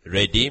saved,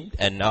 redeemed,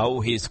 and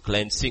now He is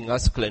cleansing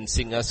us,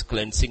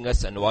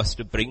 and wants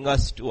to bring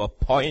us to a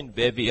point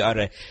where we are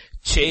a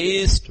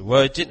chaste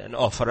virgin and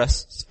offer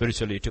us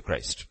spiritually to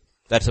Christ.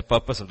 That's the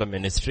purpose of the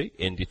ministry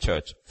in the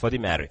church, for the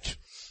marriage.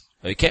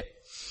 Okay?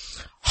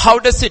 How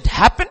does it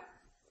happen?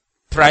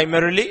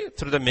 Primarily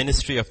through the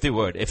ministry of the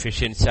word.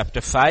 Ephesians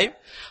chapter 5,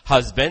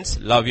 husbands,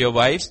 love your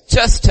wives,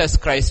 just as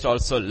Christ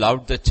also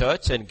loved the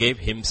church and gave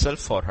Himself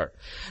for her,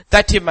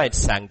 that He might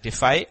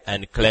sanctify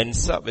and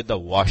cleanse her with the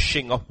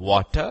washing of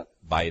water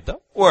by the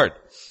word,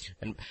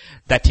 and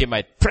that He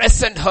might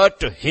present her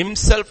to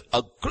Himself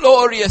a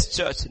glorious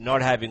church,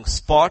 not having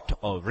spot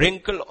or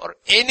wrinkle or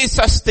any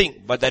such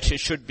thing, but that she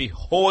should be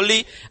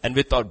holy and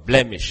without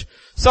blemish.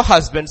 So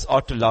husbands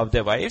ought to love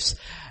their wives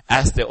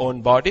as their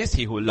own bodies.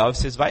 He who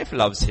loves his wife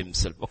loves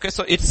himself. Okay,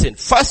 so it's in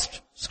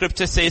first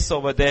scripture says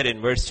over there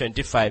in verse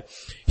 25,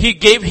 He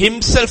gave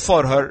Himself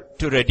for her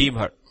to redeem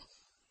her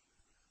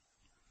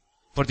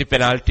for the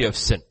penalty of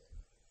sin,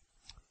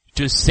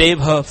 to save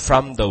her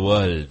from the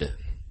world,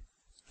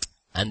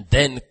 and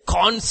then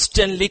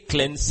constantly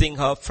cleansing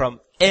her from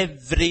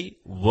every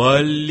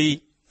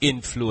worldly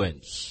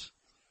influence.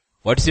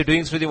 What is He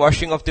doing through the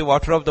washing of the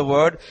water of the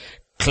word?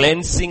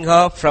 Cleansing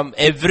her from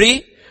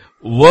every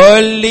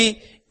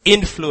worldly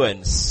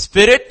influence.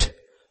 Spirit,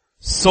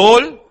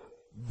 soul,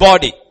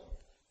 body.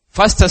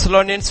 1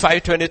 Thessalonians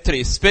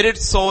 5:23. Spirit,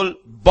 soul,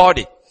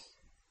 body.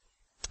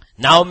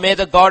 Now may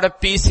the God of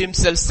peace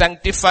Himself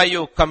sanctify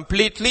you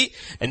completely,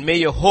 and may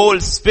your whole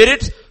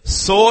spirit,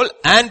 soul,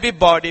 and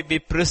body be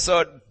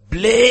preserved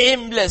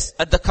blameless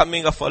at the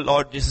coming of our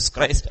Lord Jesus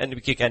Christ, and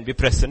we can be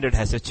presented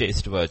as a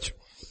chaste virgin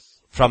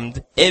from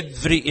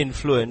every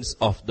influence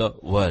of the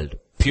world.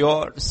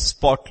 Pure,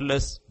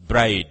 spotless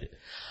bride,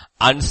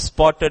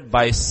 unspotted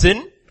by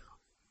sin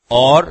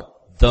or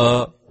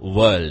the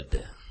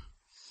world.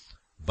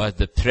 But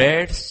the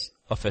prayers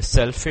of a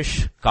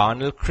selfish,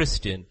 carnal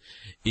Christian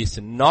is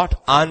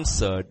not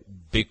answered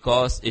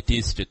because it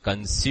is to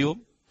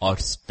consume or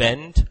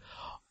spend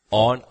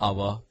on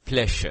our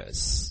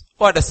pleasures.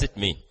 What does it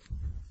mean?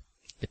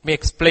 Let me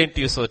explain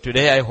to you. So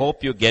today I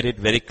hope you get it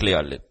very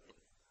clearly.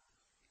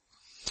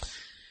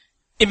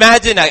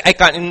 Imagine, I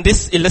can't, in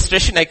this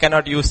illustration I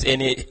cannot use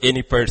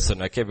any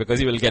person, okay,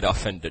 because you will get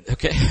offended,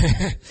 okay.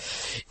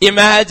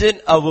 Imagine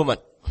a woman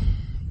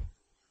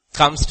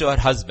comes to her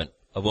husband.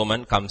 A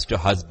woman comes to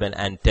her husband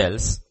and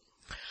tells,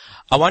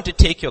 I want to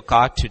take your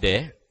car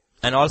today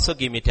and also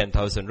give me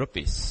 10,000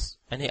 rupees.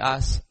 And he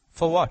asks,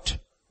 for what?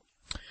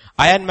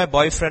 I and my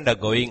boyfriend are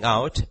going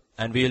out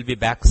and we will be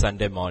back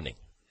Sunday morning.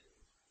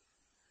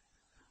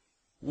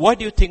 What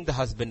do you think the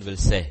husband will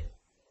say?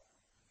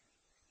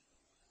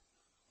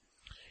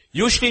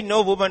 Usually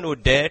no woman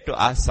would dare to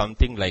ask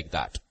something like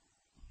that.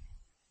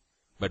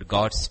 But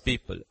God's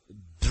people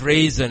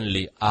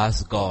brazenly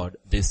ask God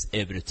this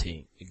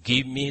everything.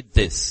 Give me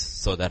this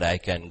so that I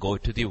can go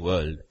to the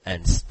world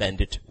and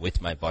spend it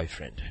with my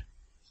boyfriend.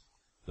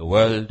 The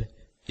world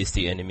is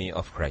the enemy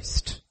of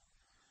Christ.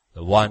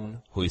 The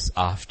one who is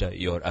after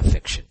your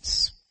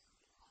affections.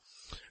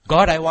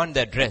 God, I want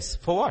that dress.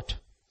 For what?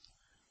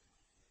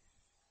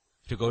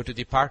 To go to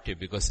the party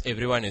because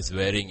everyone is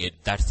wearing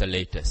it. That's the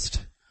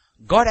latest.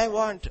 God, I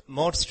want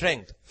more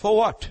strength. For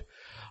what?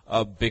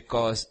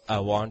 Because I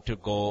want to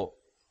go.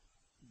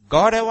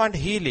 God, I want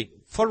healing.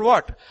 For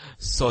what?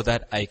 So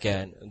that I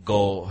can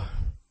go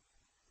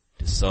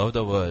to serve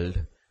the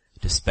world,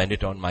 to spend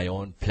it on my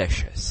own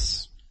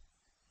pleasures.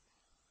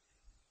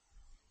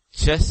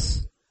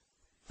 Just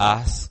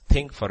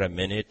think for a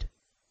minute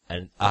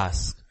and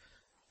ask.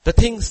 The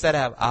things that I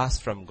have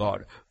asked from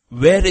God,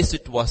 where is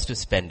it was to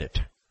spend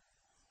it?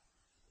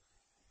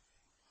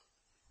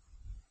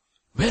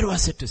 Where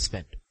was it to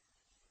spend?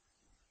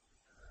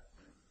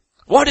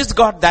 What is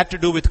God that to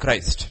do with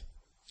Christ?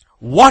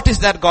 What is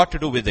that got to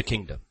do with the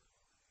kingdom?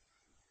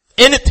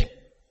 Anything.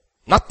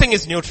 Nothing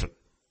is neutral.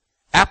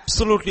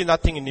 Absolutely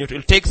nothing is neutral.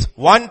 It takes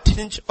one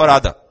tinge or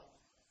other.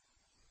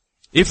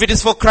 If it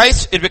is for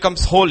Christ, it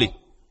becomes holy.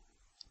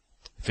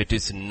 If it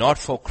is not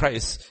for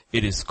Christ,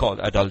 it is called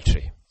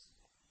adultery.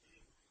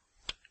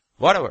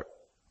 Whatever.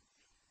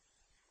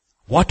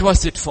 What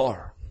was it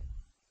for?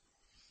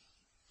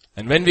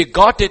 And when we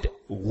got it,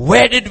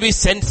 where did we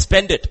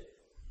spend it?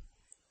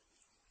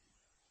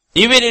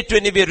 Even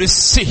when we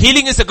receive,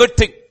 healing is a good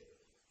thing.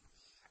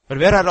 But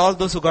where are all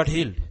those who got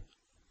healed?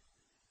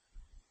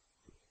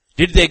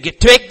 Did they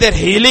take their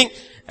healing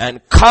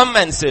and come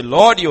and say,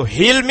 Lord, you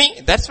heal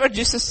me? That's what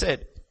Jesus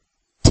said.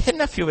 10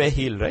 of you were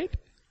healed, right?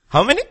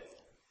 How many?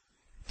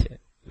 10.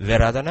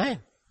 Where are the 9?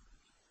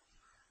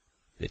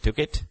 They took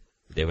it,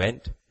 they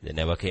went, they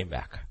never came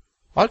back.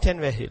 All 10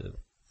 were healed.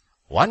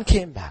 One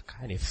came back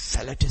and he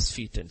fell at his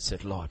feet and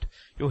said, Lord,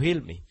 you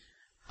healed me.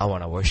 I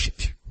want to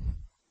worship you.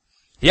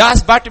 He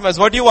asked Bartimaeus,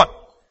 what do you want?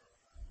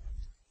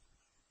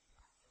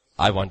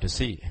 I want to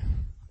see.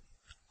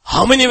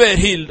 How many were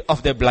healed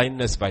of their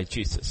blindness by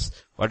Jesus?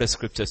 What does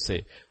scripture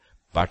say?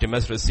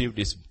 Bartimaeus received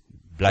his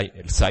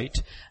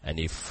sight and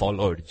he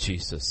followed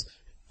Jesus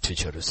to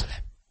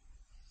Jerusalem.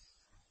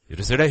 You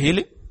received a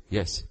healing?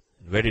 Yes.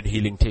 Where did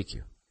healing take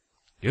you?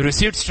 You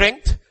received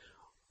strength?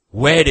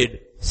 Where did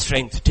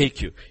strength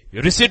take you?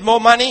 You received more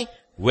money?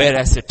 Where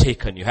has it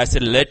taken you? Has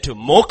it led to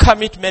more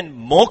commitment,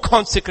 more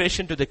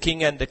consecration to the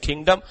King and the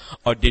kingdom?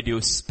 Or did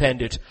you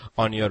spend it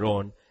on your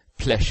own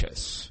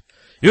pleasures?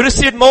 You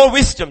received more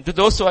wisdom to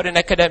those who are in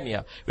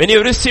academia. When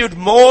you received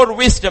more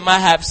wisdom, I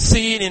have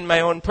seen in my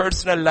own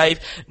personal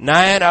life,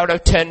 9 out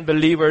of 10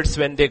 believers,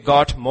 when they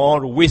got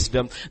more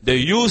wisdom, they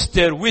used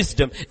their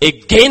wisdom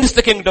against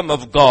the kingdom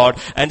of God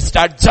and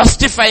start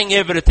justifying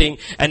everything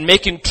and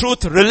making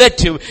truth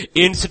relative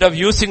instead of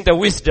using the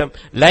wisdom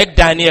like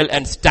Daniel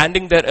and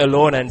standing there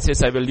alone and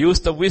says, I will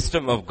use the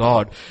wisdom of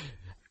God.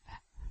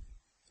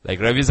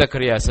 Like Ravi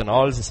Zacharias and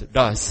all this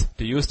does,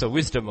 to use the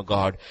wisdom of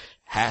God,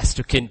 has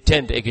to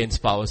contend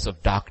against powers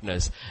of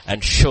darkness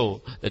and show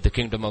that the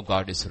kingdom of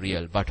God is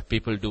real. But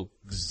people do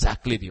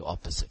exactly the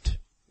opposite.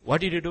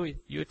 What did you do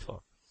it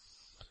for?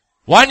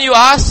 One, you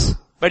ask,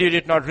 but you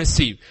did not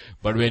receive.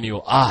 But when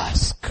you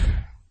ask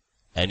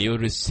and you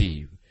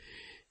receive,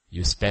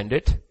 you spend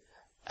it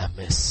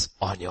amiss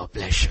on your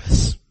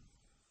pleasures.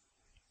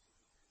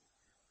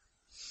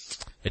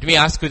 Let me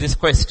ask you this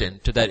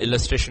question to that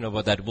illustration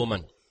about that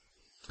woman.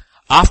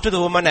 After the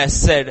woman has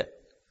said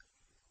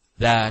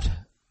that,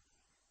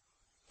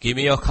 give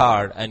me your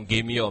card and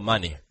give me your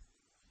money,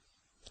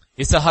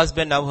 is the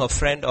husband now her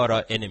friend or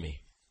her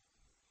enemy?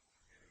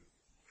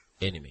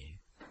 Enemy.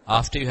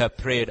 After you have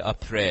prayed a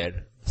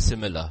prayer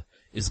similar,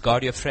 is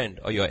God your friend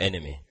or your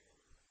enemy?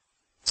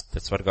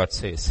 That's what God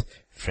says.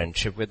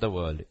 Friendship with the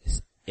world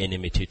is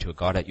enmity to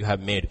God. You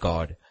have made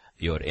God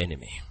your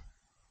enemy.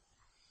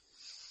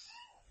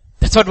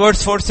 That's what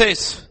verse 4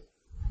 says.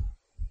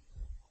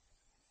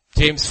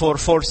 James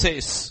 4:4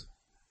 says,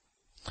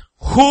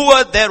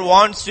 whoever there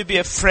wants to be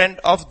a friend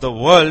of the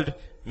world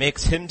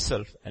makes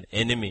himself an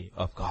enemy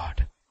of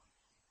God.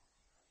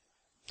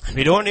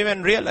 We don't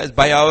even realize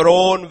by our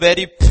own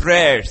very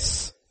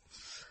prayers,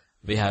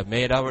 we have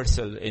made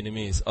ourselves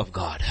enemies of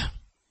God.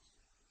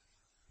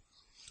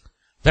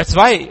 That's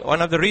why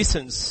one of the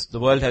reasons the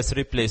world has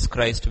replaced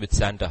Christ with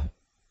Santa.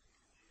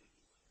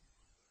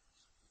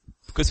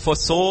 Because for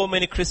so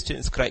many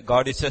Christians,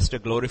 God is just a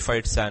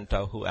glorified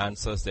Santa who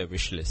answers their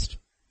wish list.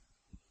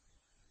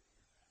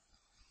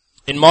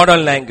 In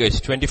modern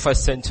language, 21st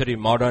century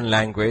modern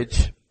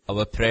language,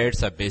 our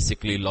prayers are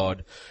basically,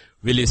 Lord,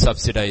 will you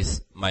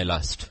subsidize my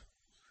lust?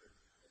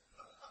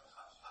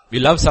 We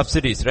love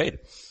subsidies, right?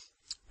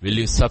 Will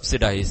you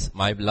subsidize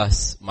my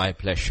lusts, my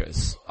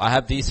pleasures? I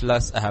have these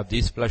lusts, I have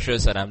these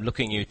pleasures, and I'm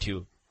looking at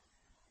you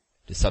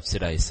to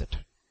subsidize it.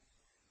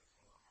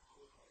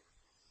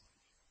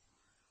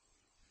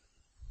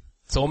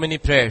 So many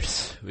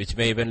prayers, which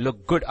may even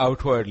look good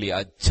outwardly,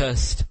 are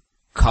just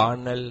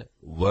carnal,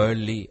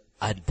 worldly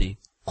at the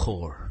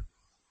core.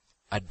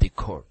 At the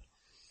core.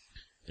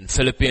 In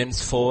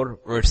Philippians 4,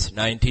 verse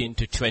 19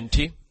 to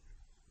 20,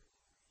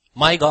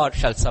 my God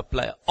shall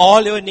supply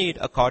all your need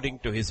according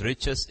to his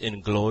riches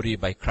in glory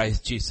by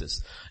Christ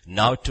Jesus.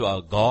 Now to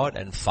our God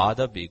and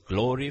Father be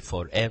glory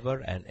forever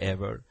and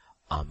ever.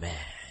 Amen.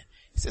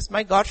 He says,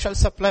 my God shall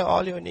supply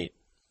all your need.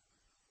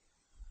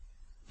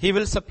 He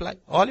will supply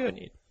all your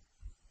need.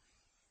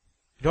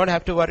 You don't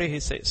have to worry, he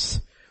says.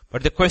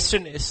 But the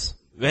question is,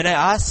 when I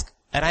ask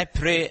and I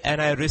pray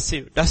and I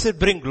receive, does it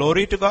bring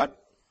glory to God?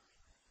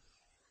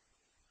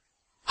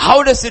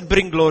 How does it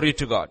bring glory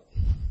to God?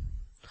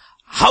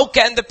 How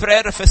can the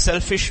prayer of a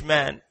selfish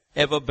man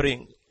ever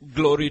bring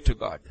glory to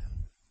God?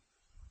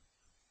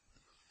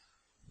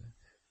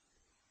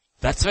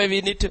 That's why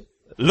we need to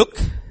look,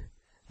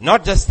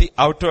 not just the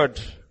outward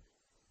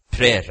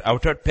prayer.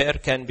 Outward prayer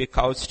can be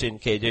couched in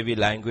KJV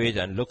language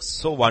and looks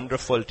so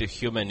wonderful to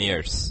human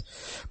ears.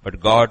 But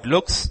God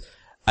looks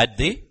at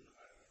the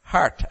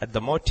heart, at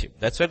the motive.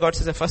 That's why God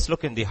says, I first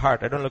look in the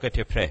heart. I don't look at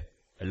your prayer.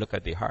 I look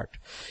at the heart.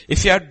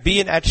 If you had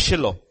been at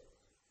Shiloh,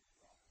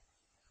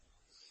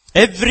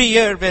 every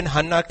year when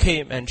Hannah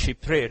came and she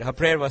prayed, her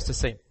prayer was the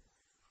same.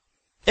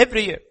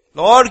 Every year.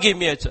 Lord, give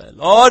me a child.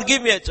 Lord,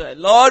 give me a child.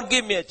 Lord,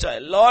 give me a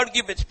child. Lord,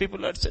 give me a child.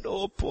 People had said,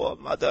 oh, poor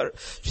mother.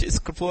 She's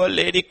a poor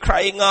lady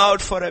crying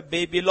out for a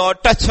baby.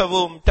 Lord, touch her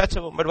womb, touch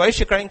her womb. But why is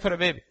she crying for a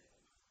baby?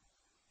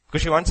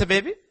 Because she wants a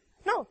baby?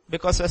 No.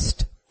 Because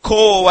a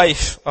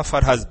co-wife of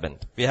her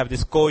husband. We have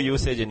this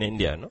co-usage in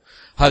India, no?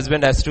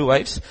 Husband has 2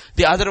 wives.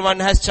 The other one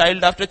has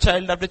child after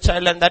child after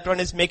child, and that one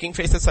is making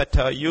faces at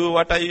her. You,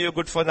 what are you,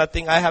 good for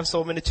nothing? I have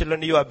so many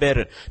children, you are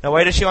barren. Now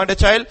why does she want a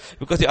child?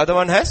 Because the other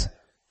one has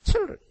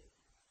children.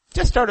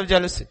 Just out of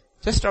jealousy.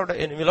 Just out of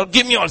envy. Lord,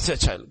 give me also a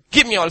child.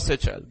 Give me also a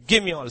child.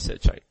 Give me also a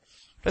child.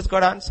 Does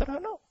God answer her?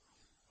 No.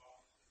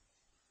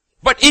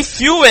 But if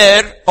you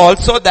were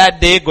also that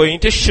day going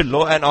to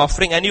Shiloh and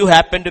offering and you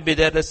happened to be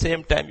there at the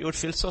same time, you would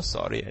feel so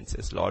sorry and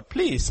says, Lord,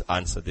 please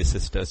answer this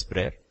sister's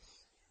prayer.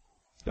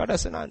 God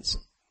doesn't answer.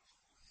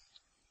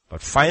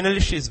 But finally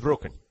she is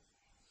broken.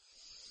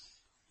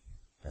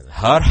 And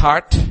her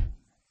heart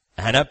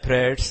and her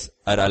prayers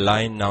are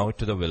aligned now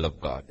to the will of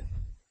God.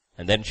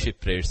 And then she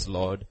prays,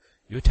 Lord,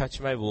 you touch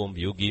my womb,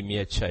 you give me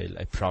a child,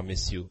 I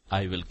promise you,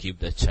 I will give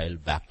the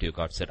child back to you.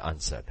 God said,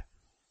 answered.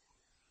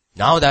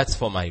 Now that's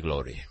for my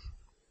glory.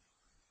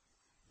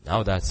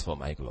 Now that's for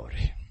my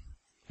glory.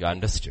 You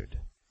understood?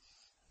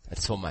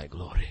 That's for my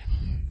glory.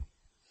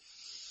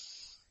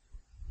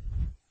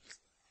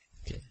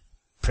 Okay.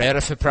 Prayer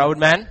of a proud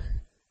man.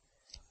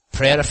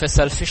 Prayer of a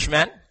selfish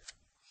man.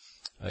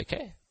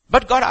 Okay.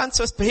 But God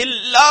answers. He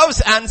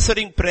loves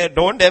answering prayer.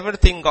 Don't ever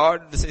think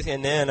God says,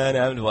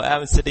 no,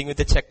 I'm sitting with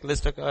a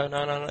checklist.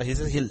 No. He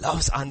says he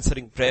loves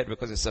answering prayer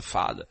because he's a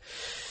father.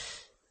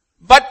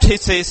 But he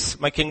says,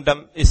 my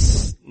kingdom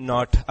is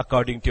not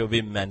according to your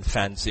whim and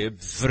fancy.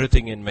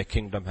 Everything in my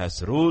kingdom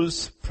has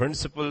rules,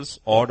 principles,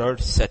 order,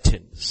 set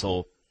in.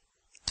 So,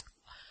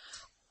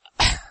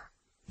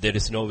 there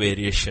is no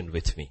variation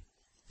with me.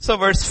 So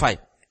verse 5.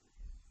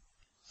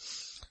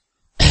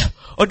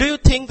 Or do you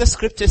think the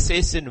scripture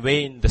says in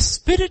vain, the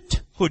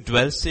Spirit who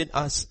dwells in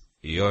us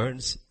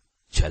yearns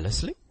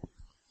jealously?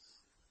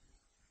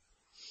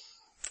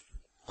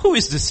 Who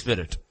is the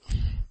Spirit?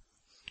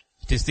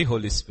 It is the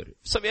Holy Spirit.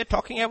 So we are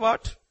talking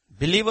about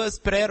believers'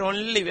 prayer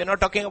only. We are not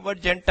talking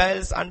about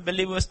Gentiles,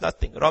 unbelievers,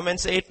 nothing.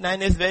 Romans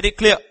 8:9 is very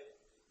clear.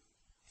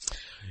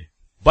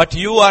 But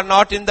you are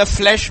not in the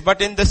flesh, but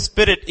in the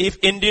Spirit, if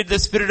indeed the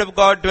Spirit of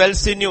God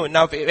dwells in you.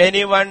 Now, if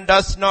anyone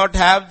does not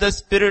have the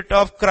Spirit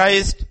of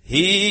Christ,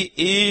 he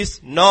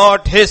is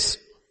not his.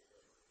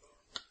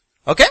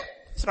 Okay?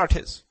 It's not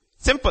his.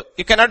 Simple.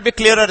 You cannot be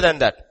clearer than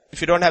that. If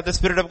you don't have the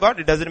Spirit of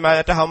God, it doesn't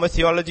matter how much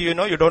theology you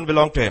know, you don't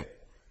belong to him.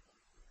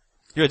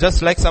 You're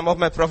just like some of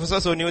my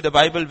professors who knew the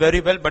Bible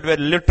very well, but were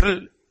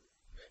literal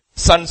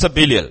sons of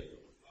Belial.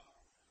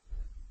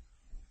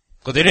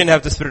 Because they didn't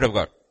have the Spirit of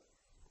God.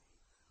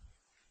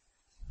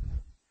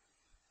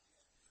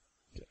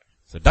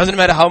 So it doesn't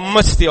matter how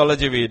much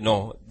theology we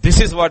know.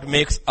 This is what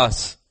makes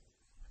us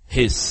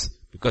his.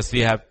 Because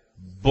we have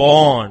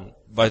born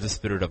by the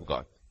Spirit of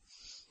God.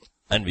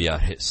 And we are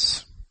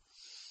his.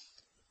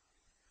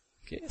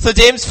 Okay. So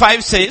James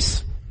 5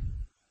 says,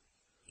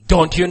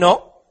 don't you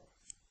know?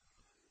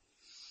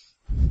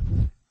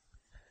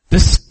 The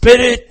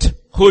Spirit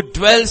who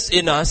dwells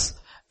in us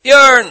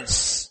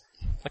yearns.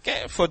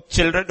 Okay, for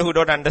children who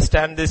don't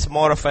understand this,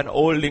 more of an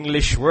old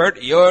English word.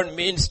 Yearn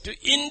means to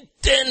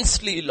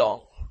intensely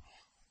long.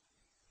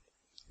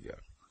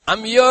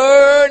 I'm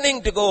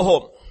yearning to go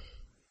home.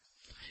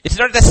 It's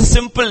not just a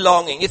simple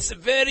longing. It's a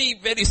very,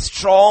 very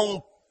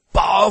strong,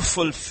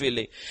 powerful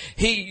feeling.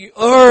 He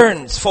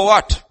yearns for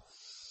what?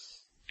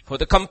 For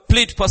the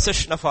complete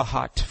possession of our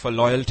heart, for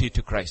loyalty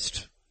to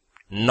Christ.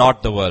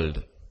 Not the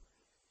world.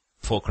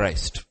 For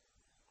Christ.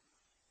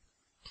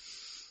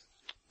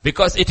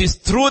 Because it is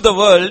through the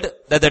world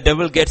that the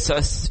devil gets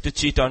us to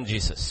cheat on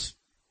Jesus.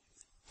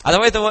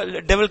 Otherwise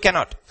the devil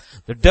cannot.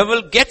 The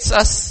devil gets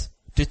us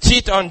to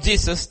cheat on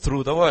Jesus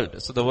through the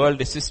world. So the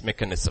world is his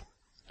mechanism.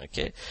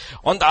 Okay.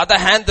 On the other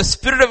hand, the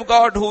Spirit of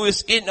God who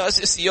is in us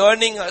is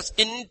yearning us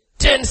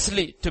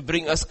intensely to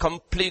bring us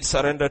complete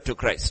surrender to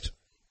Christ.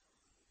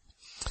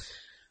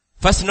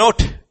 First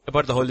note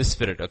about the Holy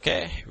Spirit,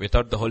 okay?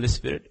 Without the Holy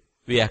Spirit,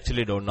 we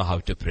actually don't know how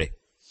to pray.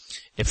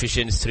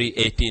 Ephesians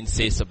 3:18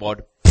 says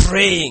about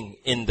praying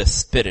in the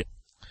Spirit.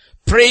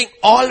 Praying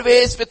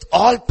always with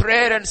all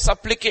prayer and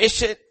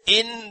supplication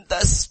in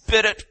the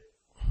Spirit.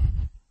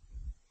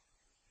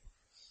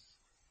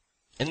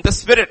 In the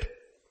Spirit.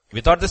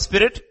 Without the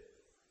Spirit,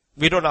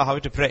 we don't know how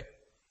to pray.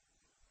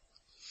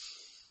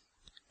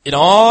 In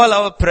all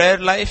our prayer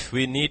life,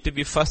 we need to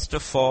be first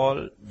of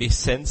all, be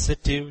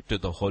sensitive to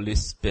the Holy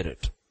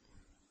Spirit.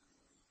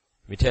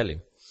 Let me tell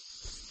you.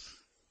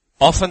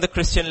 Often the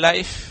Christian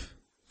life,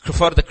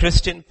 for the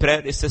Christian,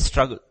 prayer is a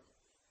struggle.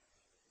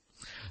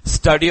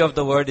 Study of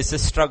the Word is a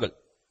struggle.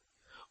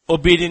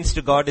 Obedience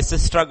to God is a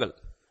struggle.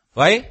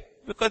 Why?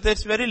 Because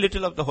there's very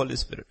little of the Holy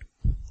Spirit.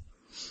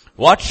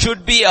 What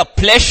should be a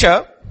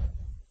pleasure?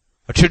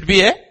 What should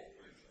be a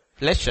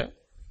pleasure?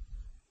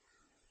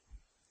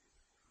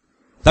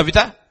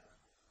 Tabitha?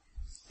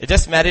 You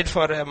just married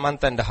for a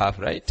month and a half,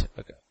 right?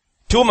 Okay.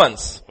 2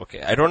 months.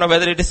 Okay. I don't know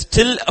whether it is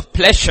still a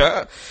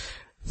pleasure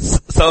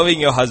serving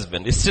your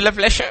husband. It's still a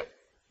pleasure?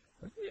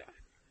 Yeah.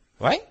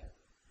 Why?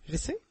 Did you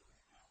see?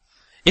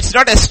 It's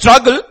not a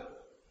struggle.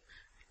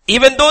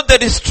 Even though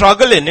there is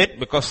struggle in it,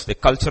 because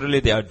culturally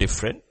they are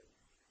different.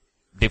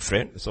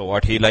 So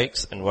what he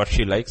likes and what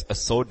she likes are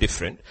so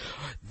different.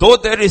 Though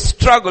there is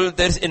struggle,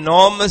 there is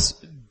enormous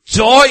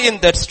joy in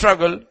that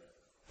struggle.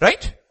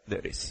 Right?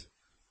 There is.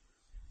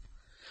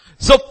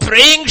 So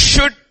praying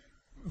should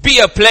be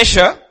a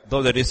pleasure,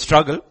 though there is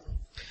struggle.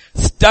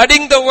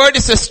 Studying the Word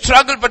is a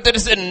struggle, but there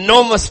is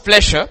enormous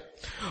pleasure.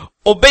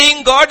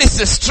 Obeying God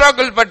is a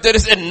struggle, but there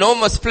is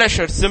enormous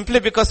pleasure, simply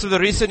because of the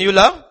reason you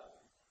love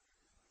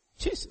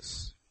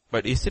Jesus.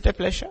 But is it a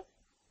pleasure?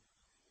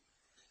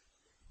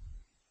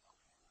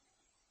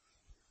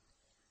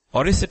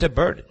 Or is it a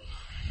burden?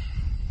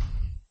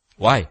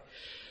 Why?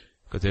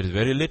 Because there is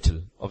very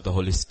little of the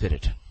Holy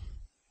Spirit.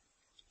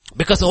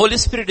 Because the Holy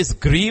Spirit is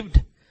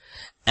grieved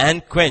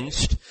and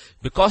quenched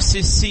because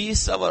he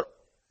sees our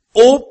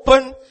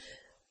open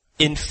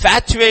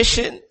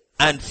infatuation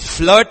and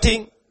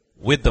flirting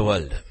with the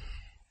world.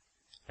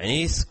 And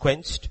he is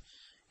quenched,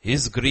 he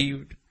is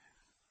grieved,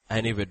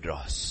 and he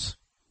withdraws.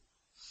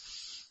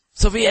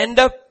 So we end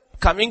up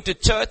coming to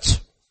church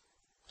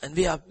and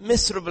we are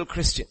miserable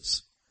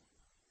Christians.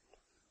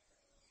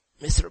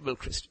 Miserable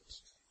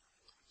Christians.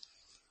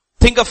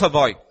 Think of a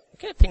boy,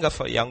 okay? Think of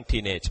a young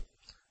teenager.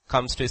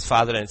 Comes to his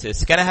father and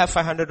says, can I have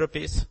 500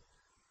 rupees?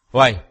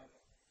 Why?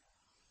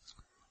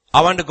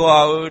 I want to go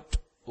out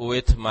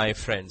with my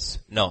friends.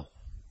 No.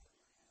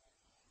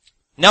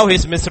 Now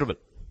he's miserable.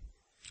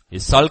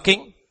 He's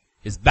sulking.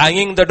 He's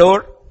banging the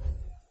door.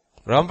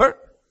 Remember?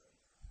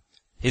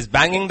 He's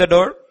banging the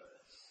door.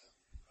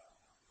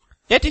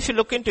 Yet if you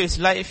look into his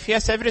life, he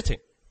has everything.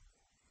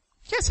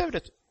 He has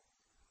everything.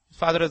 His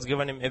father has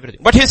given him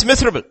everything. But he's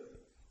miserable.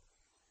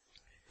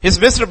 He's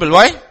miserable.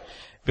 Why?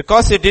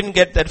 Because he didn't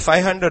get that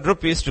 500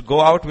 rupees to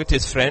go out with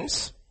his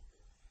friends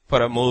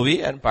for a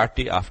movie and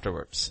party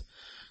afterwards.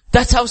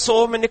 That's how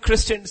so many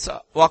Christians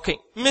are walking.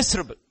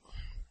 Miserable.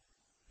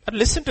 But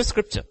listen to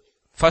scripture.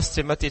 1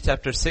 Timothy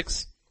chapter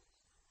 6.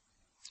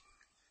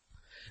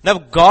 Now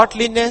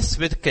godliness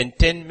with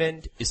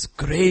contentment is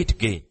great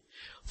gain.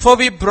 For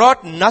we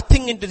brought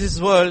nothing into this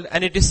world,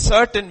 and it is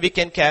certain we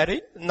can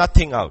carry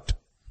nothing out.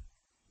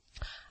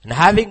 And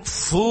having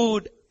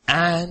food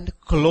and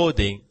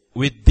clothing,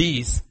 with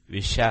these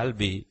we shall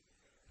be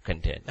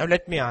content. Now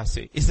let me ask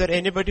you, is there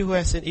anybody who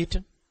hasn't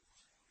eaten?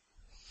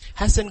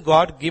 Hasn't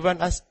God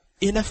given us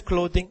enough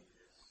clothing?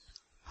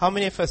 How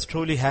many of us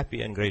truly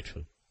happy and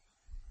grateful?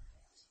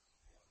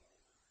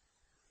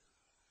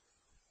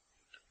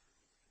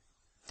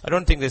 I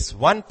don't think there's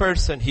one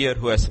person here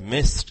who has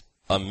missed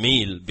a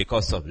meal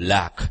because of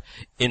lack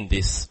in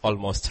this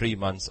almost 3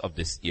 months of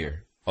this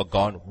year. Or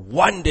gone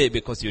one day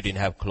because you didn't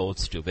have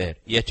clothes to wear.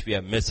 Yet we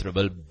are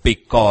miserable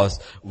because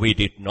we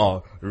did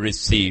not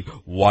receive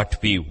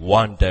what we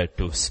wanted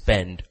to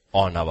spend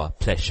on our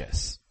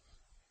pleasures.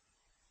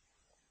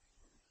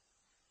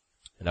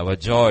 And our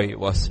joy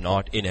was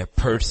not in a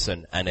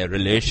person and a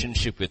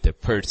relationship with a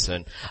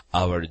person.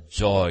 Our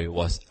joy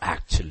was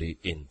actually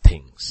in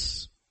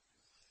things.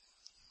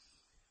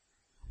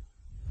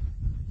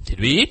 Did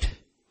we eat?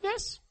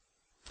 Yes.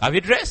 Are we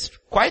dressed?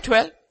 Quite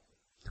well.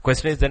 The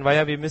question is then, why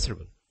are we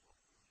miserable?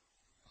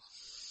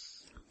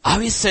 Are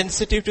we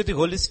sensitive to the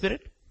Holy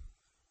Spirit?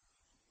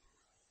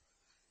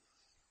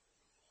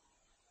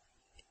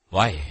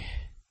 Why?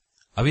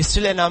 Are we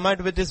still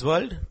enamored with this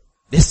world?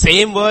 The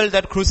same world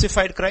that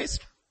crucified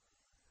Christ?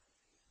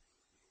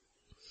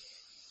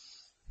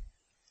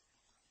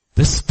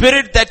 The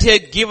Spirit that He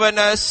had given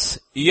us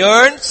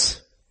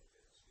yearns.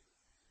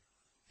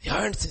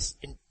 Yearns is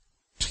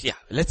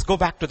let's go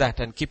back to that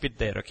and keep it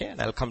there, okay?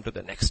 And I'll come to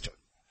the next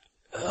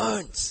one.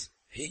 Yearns.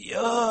 He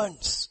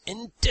yearns.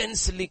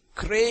 Intensely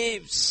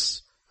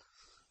craves.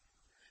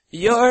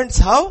 Yearns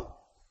how?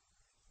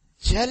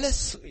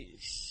 Jealously.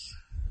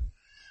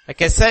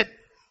 Like I said,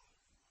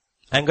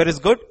 anger is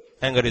good,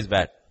 anger is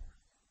bad.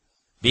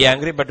 Be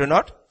angry but do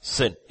not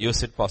sin.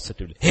 Use it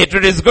positively.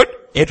 Hatred is good,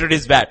 hatred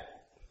is bad.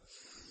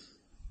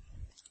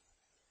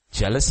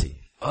 Jealousy.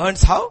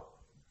 Earns how?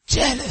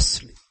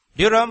 Jealously.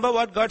 Do you remember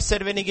what God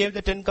said when He gave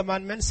the 10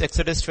 commandments?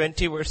 Exodus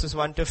 20 verses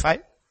 1 to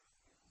 5.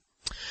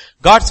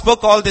 God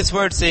spoke all these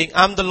words saying,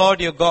 I am the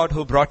Lord your God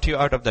who brought you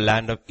out of the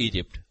land of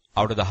Egypt,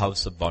 out of the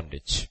house of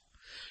bondage.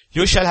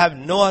 You shall have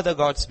no other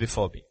gods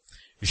before me.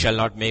 You shall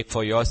not make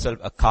for yourself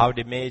a carved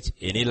image,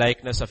 any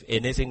likeness of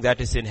anything that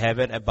is in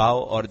heaven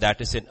above, or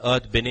that is in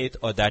earth beneath,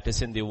 or that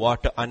is in the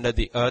water under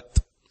the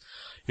earth.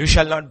 You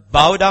shall not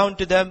bow down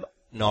to them,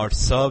 nor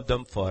serve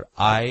them, for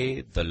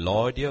I, the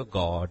Lord your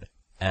God,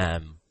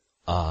 am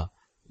a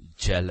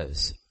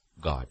jealous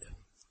God.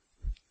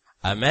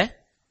 Amen?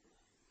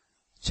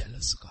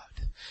 Jealous God.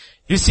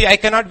 You see, I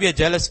cannot be a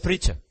jealous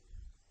preacher.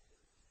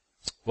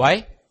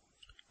 Why?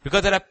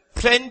 Because there are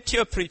plenty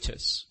of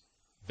preachers,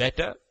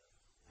 better,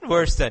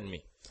 worse than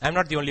me. I'm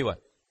not the only one.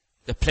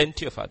 There are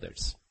plenty of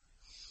others.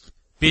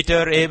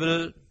 Peter,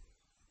 Abel,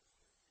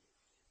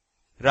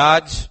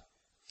 Raj.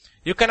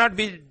 You cannot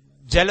be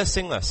jealous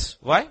singers.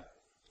 Why?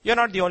 You're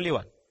not the only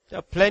one. There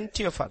are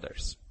plenty of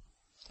others.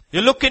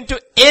 You look into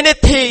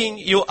anything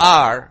you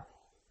are,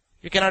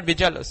 you cannot be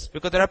jealous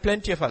because there are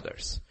plenty of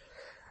others.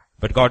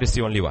 But God is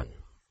the only one.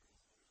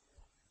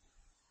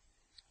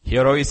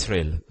 Hear, O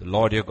Israel, the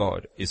Lord your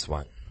God is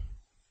one.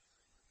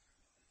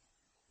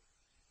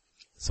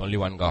 It's only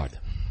one God.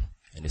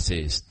 And He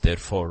says,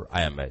 therefore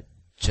I am a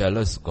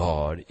jealous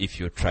God if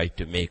you try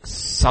to make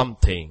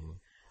something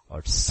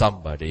or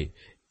somebody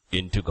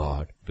into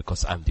God,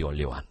 because I'm the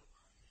only one.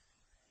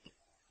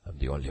 I'm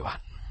the only one.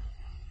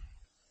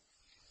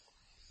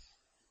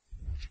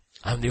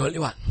 I'm the only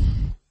one.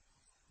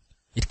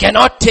 It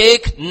cannot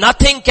take,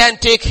 nothing can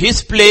take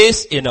His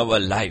place in our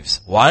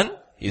lives. One,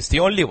 He's the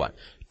only one.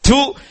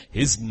 Two,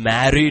 He's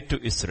married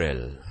to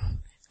Israel.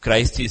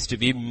 Christ is to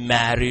be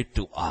married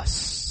to us.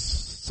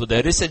 So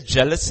there is a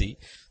jealousy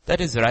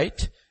that is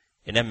right.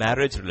 in a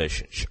marriage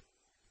relationship.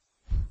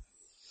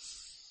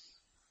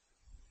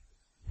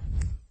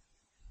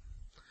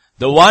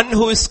 The one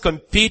who is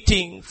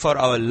competing for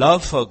our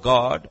love for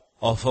God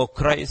or for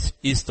Christ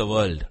is the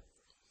world.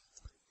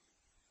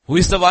 Who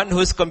is the one who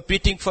is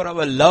competing for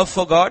our love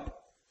for God,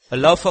 a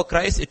love for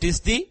Christ? It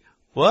is the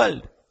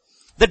world.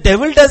 The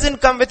devil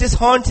doesn't come with his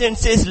horns and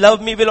says,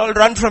 love me, we'll all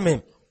run from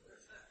him.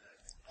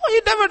 Oh,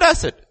 he never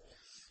does it.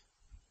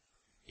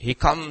 He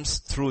comes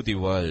through the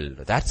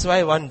world. That's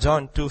why 1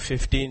 John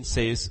 2:15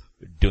 says,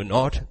 do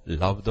not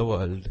love the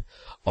world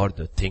or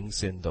the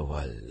things in the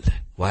world.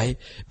 Why?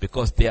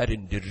 Because they are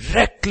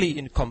directly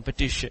in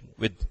competition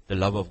with the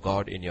love of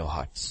God in your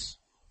hearts.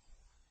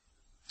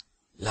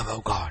 Love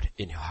of God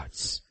in your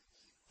hearts.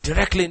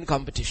 Directly in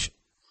competition.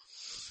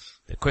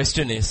 The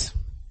question is,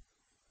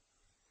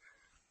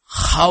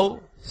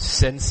 how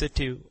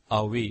sensitive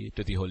are we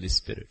to the Holy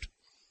Spirit?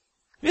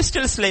 We're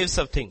still slaves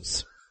of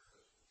things.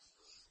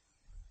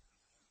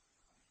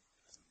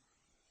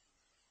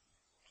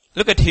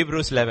 Look at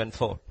Hebrews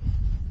 11:4.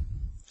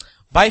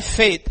 By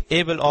faith,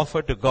 Abel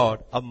offered to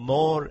God a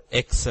more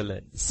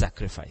excellent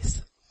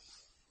sacrifice.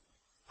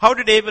 How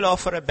did Abel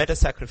offer a better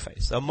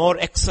sacrifice? A more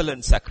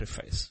excellent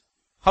sacrifice.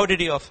 How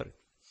did he offer it?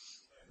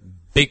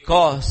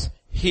 Because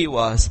he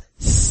was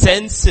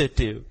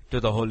sensitive to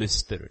the Holy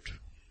Spirit.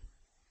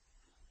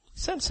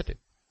 Sensitive.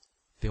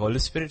 The Holy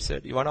Spirit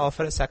said, you want to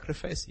offer a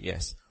sacrifice?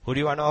 Yes. Who do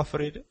you want to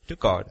offer it? To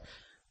God.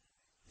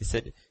 He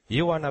said,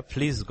 you want to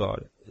please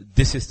God?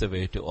 This is the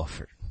way to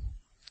offer.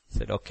 He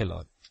said, okay,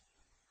 Lord.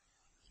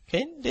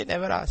 Cain did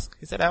never ask.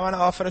 He said, I want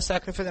to offer a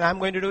sacrifice and I'm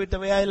going to do it the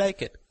way I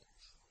like it.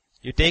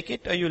 You take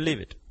it or you leave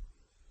it.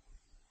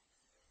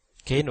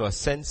 Abel was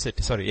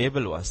sensitive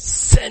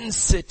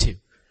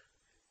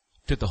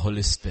to the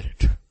Holy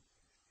Spirit.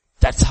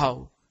 That's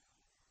how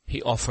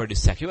he offered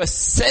his sacrifice. He was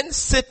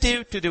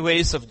sensitive to the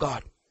ways of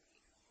God.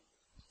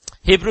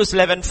 Hebrews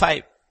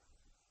 11:5.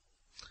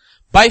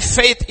 By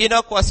faith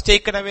Enoch was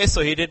taken away,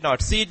 so he did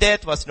not see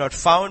death, was not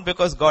found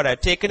because God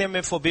had taken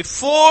him. For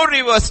before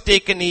he was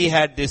taken, he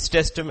had this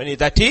testimony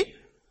that he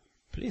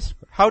pleased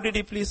God. How did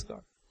he please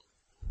God?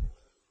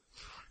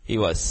 He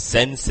was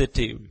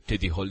sensitive to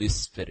the Holy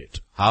Spirit.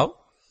 How?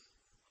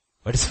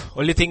 What is the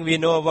only thing we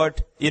know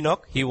about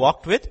Enoch? He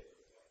walked with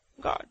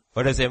God.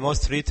 What does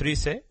Amos 3:3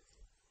 say?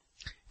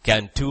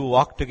 Can two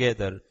walk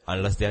together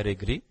unless they are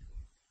agreed?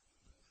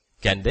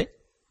 Can they?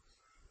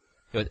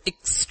 He was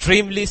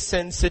extremely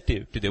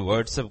sensitive to the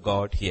words of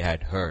God he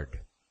had heard.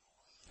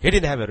 He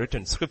didn't have a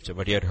written scripture,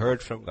 but he had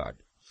heard from God.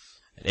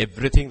 And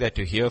everything that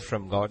you hear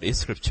from God is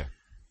scripture.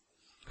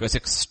 He was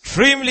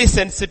extremely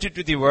sensitive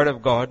to the word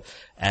of God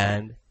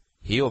and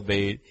he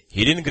obeyed.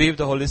 He didn't grieve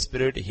the Holy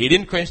Spirit. He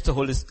didn't quench the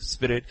Holy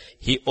Spirit.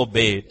 He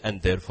obeyed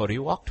and therefore he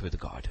walked with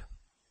God.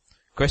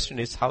 Question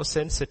is, how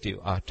sensitive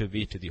are to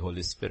be to the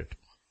Holy Spirit?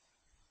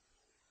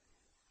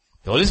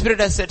 The Holy Spirit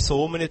has said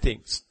so many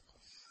things.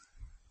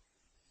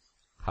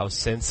 How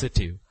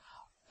sensitive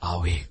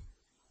are we?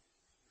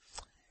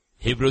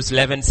 Hebrews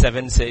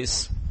 11:7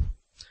 says,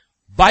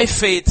 by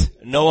faith,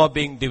 Noah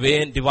being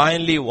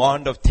divinely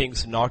warned of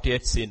things not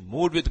yet seen,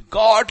 moved with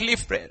godly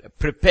prayer,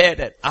 prepared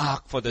an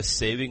ark for the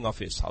saving of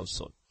his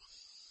household.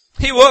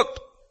 He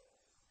worked.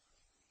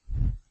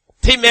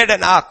 He made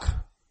an ark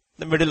in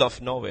the middle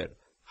of nowhere.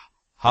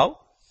 How?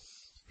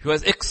 He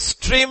was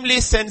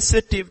extremely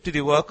sensitive to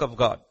the work of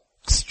God.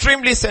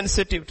 Extremely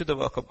sensitive to the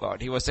work of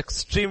God. He was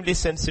extremely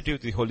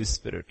sensitive to the Holy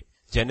Spirit.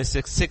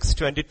 Genesis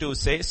 6:22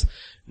 says,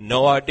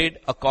 Noah did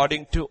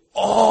according to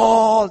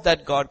all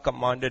that God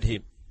commanded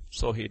him.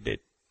 So he did.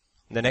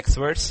 In the next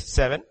verse,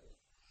 7.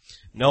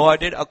 Noah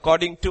did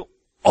according to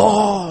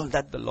all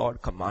that the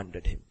Lord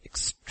commanded him.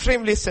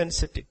 Extremely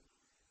sensitive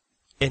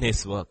in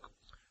his work.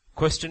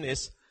 Question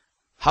is,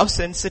 how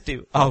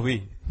sensitive are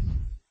we?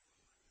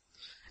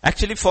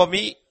 Actually for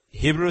me,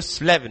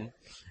 Hebrews 11,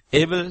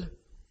 Abel,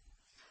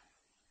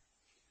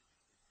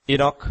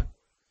 Enoch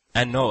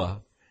and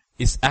Noah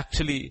is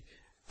actually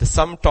the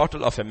sum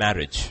total of a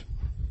marriage.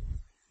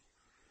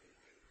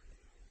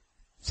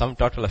 Sum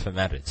total of a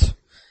marriage.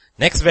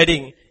 Next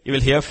wedding, you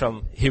will hear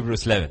from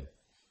Hebrews 11.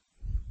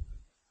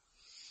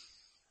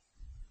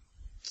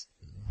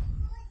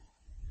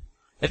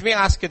 Let me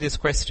ask you this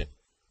question.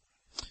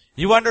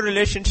 You want a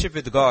relationship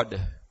with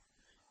God.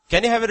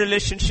 Can you have a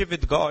relationship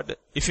with God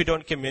if you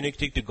don't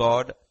communicate to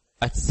God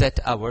at set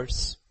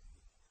hours?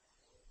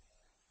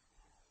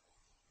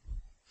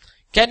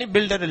 Can you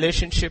build a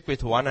relationship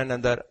with one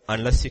another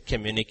unless you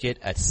communicate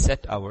at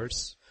set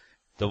hours?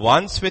 The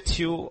ones with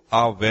you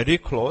are very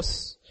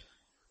close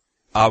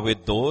are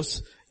with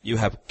those you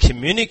have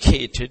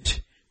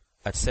communicated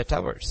at set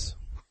hours.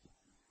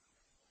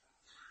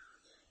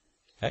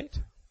 Right?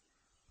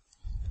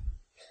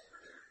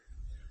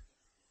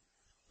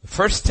 The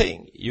first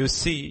thing you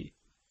see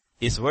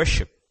is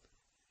worship.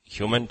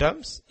 Human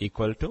terms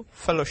equal to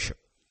fellowship.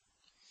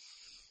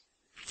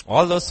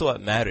 All those who are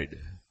married,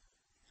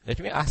 let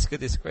me ask you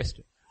this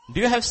question. Do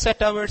you have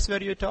set hours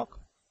where you talk?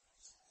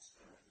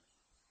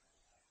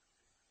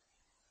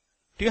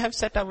 Do you have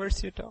set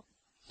hours you talk?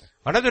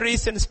 One of the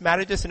reasons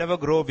marriages never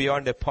grow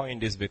beyond a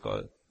point is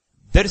because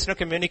there is no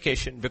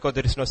communication, because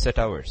there is no set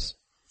hours.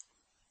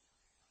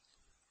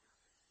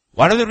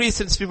 One of the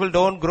reasons people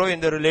don't grow in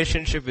their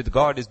relationship with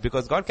God is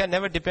because God can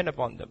never depend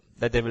upon them,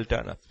 that they will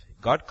turn up.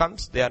 God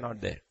comes, they are not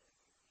there.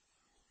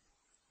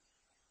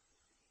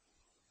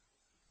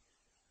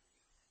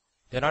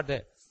 They are not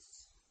there.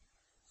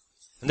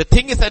 And the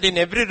thing is that in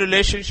every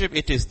relationship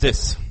it is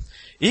this.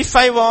 If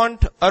I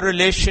want a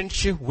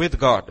relationship with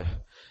God,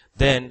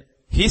 then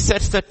He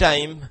sets the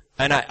time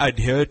and I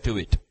adhere to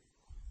it.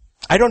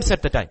 I don't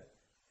set the time.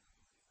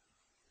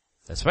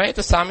 That's why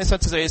the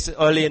psalmist says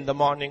early in the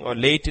morning or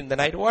late in the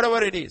night,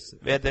 whatever it is,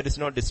 where there is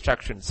no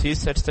distractions. He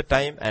sets the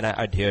time and I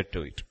adhere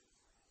to it.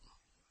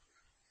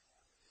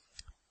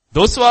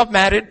 Those who are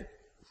married,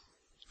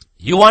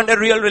 you want a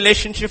real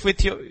relationship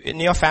with you in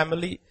your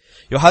family.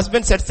 Your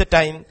husband sets the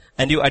time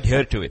and you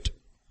adhere to it.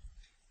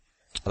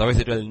 Otherwise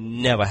it will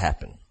never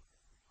happen.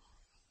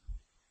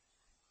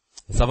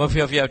 Some of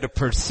you have to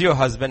pursue your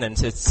husband and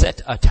say,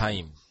 set a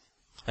time.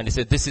 And he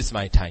said, this is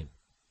my time.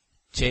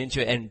 Change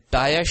your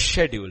entire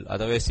schedule,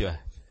 otherwise your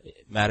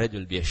marriage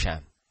will be a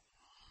sham.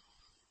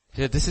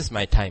 He said, this is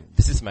my time.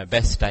 This is my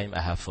best time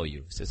I have for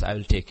you. He says, I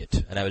will take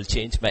it. And I will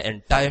change my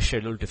entire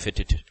schedule to fit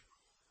it.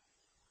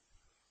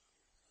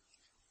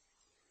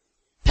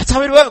 That's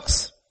how it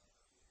works.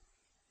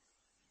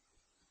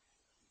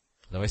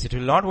 Otherwise it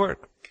will not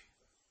work.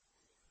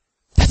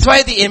 That's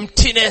why the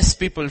emptiness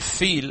people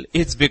feel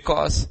is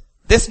because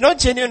there's no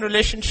genuine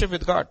relationship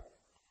with God.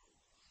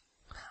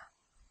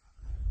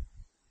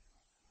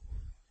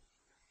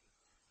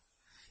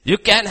 You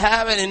can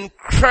have an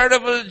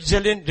incredible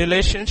genuine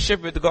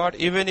relationship with God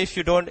even if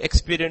you don't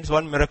experience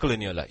one miracle in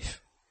your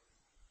life.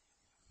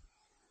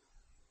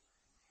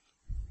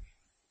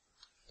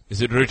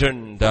 Is it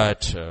written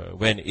that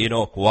when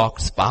Enoch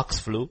walked, sparks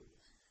flew?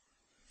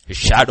 His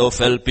shadow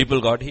fell, people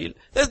got healed.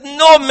 There's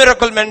no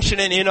miracle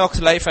mentioned in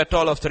Enoch's life at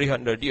all of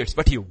 300 years,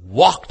 but he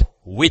walked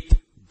with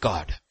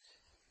God.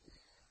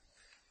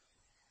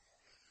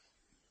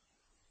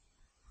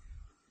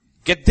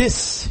 Get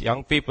this,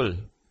 young people.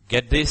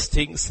 Get these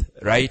things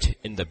right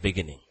in the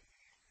beginning.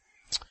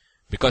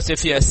 Because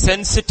if you are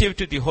sensitive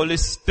to the Holy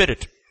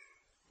Spirit,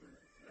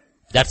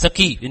 that's the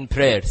key in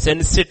prayer.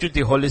 Sensitive to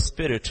the Holy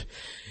Spirit,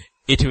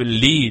 it will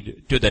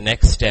lead to the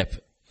next step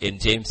in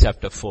James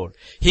chapter 4.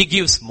 He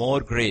gives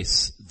more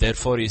grace.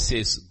 Therefore he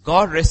says,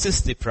 God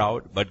resists the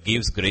proud but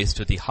gives grace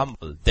to the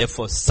humble.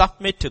 Therefore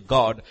submit to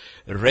God,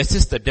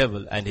 resist the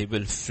devil and he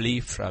will flee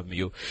from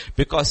you.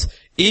 Because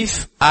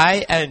if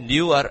I and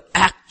you are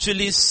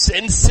actually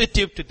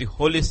sensitive to the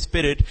Holy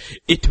Spirit,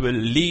 it will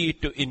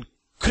lead to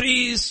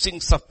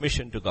increasing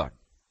submission to God.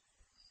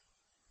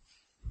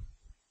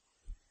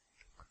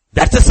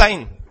 That's a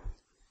sign.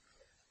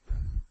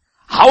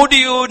 How do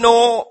you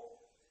know,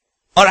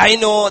 or I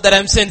know that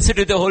I'm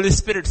sensitive to the Holy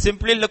Spirit?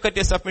 Simply look at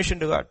your submission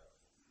to God.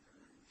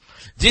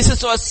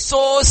 Jesus was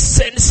so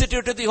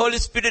sensitive to the Holy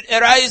Spirit.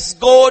 Arise,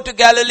 go to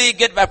Galilee,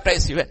 get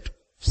baptized. He went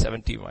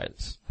 70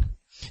 miles.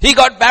 He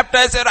got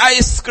baptized.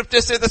 Arise,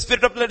 scripture says the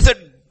Spirit of the Lord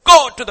said,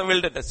 go to the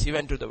wilderness. He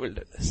went to the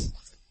wilderness.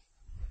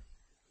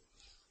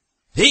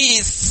 He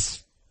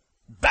is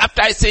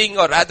baptizing,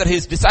 or rather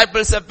his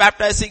disciples are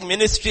baptizing.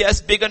 Ministry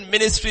has begun.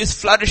 Ministry is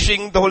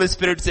flourishing. The Holy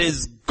Spirit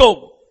says,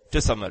 go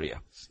to Samaria.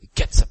 He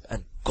gets up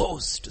and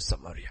goes to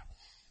Samaria.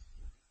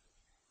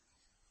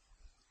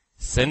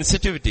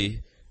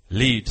 Sensitivity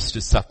leads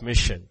to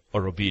submission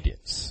or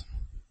obedience.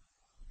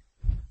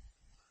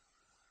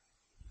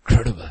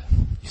 Incredible.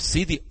 You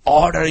see the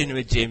order in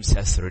which James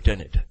has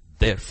written it.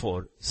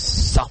 Therefore,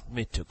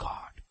 submit to God.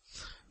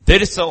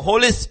 There is a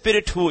Holy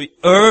Spirit who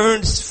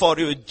yearns for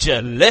you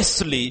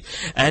jealously,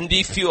 and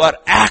if you are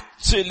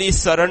actually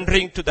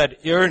surrendering to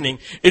that yearning,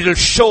 it will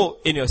show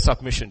in your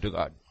submission to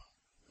God.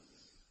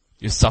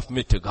 You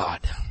submit to God.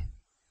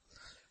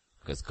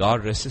 Because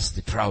God resists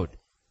the proud.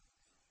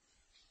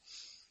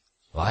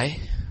 Why?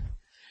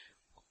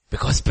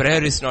 Because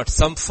prayer is not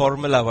some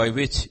formula by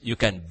which you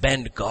can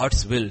bend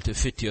God's will to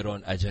fit your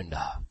own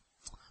agenda.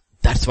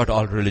 That's what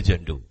all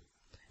religion do.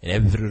 In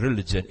every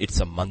religion, it's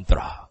a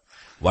mantra.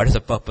 What is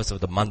the purpose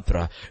of the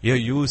mantra? You're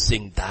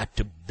using that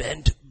to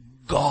bend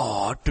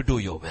God to do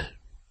your will.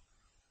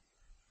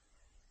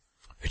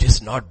 It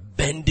is not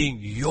bending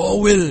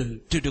your will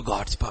to do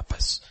God's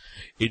purpose.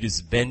 It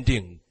is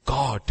bending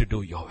God to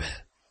do your will.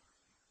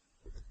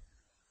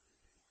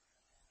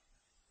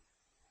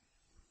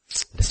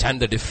 Understand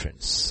the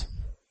difference.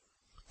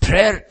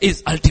 Prayer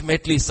is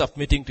ultimately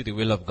submitting to the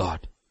will of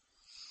God.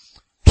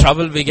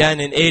 Trouble began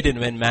in Eden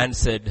when man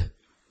said,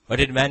 what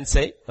did man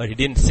say? Or he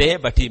didn't say,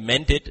 but he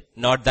meant it,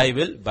 not thy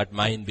will, but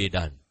mine be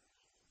done.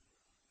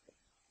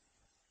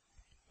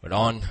 But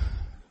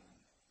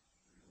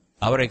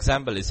our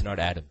example is not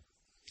Adam.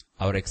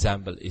 Our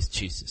example is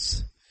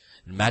Jesus.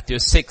 In Matthew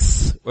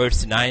 6,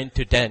 verse 9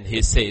 to 10,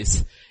 he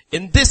says,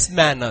 in this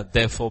manner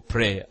therefore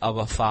pray,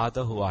 our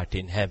Father who art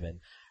in heaven,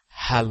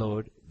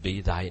 hallowed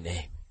be thy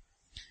name.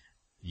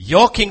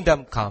 Your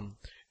kingdom come,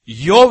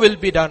 your will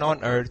be done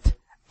on earth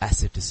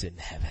as it is in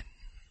heaven.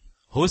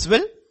 Whose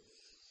will?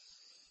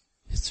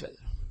 It's well.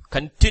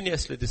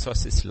 Continuously this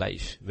was his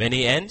life. When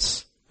he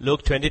ends,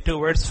 Luke 22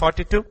 verse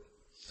 42,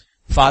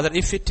 Father,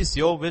 if it is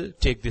your will,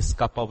 take this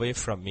cup away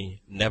from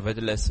me.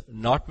 Nevertheless,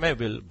 not my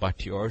will,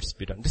 but yours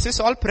be done. This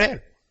is all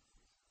prayer.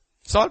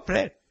 It's all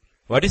prayer.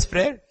 What is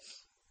prayer?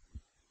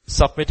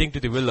 Submitting to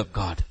the will of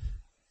God.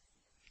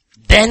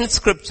 Then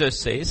Scripture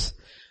says,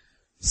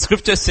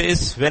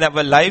 when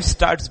our life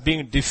starts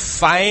being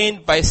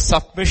defined by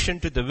submission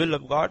to the will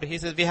of God, he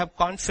says we have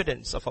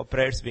confidence of our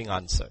prayers being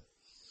answered.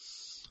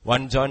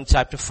 1 John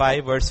chapter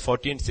 5 verse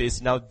 14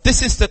 says, now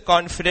this is the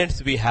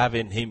confidence we have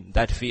in him,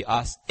 that if we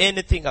ask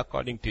anything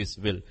according to his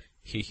will,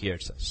 he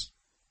hears us.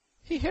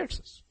 He hears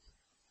us.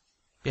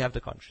 We have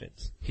the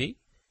confidence. He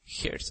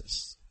hears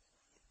us.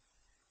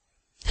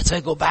 That's why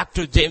I go back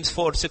to James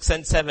 4, 6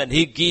 and 7.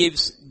 He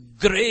gives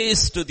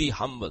grace to the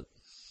humble.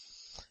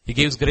 He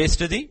gives grace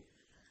to the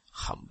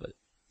humble.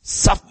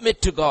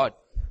 Submit to God.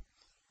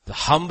 The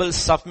humble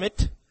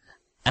submit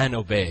and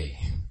obey.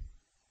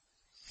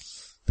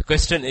 The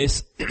question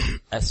is,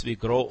 as we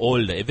grow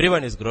older,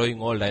 everyone is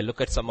growing old. I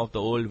look at some of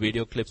the old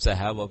video clips I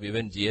have of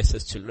even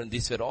GSS children.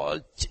 These were all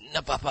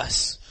chinna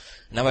papas.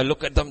 Now I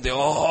look at them, they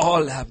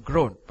all have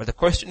grown. But the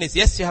question is,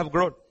 yes, you have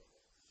grown.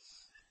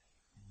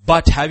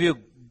 But have you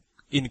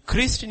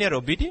increased in your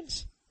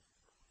obedience?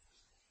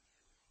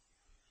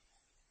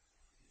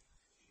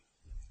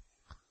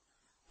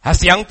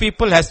 As young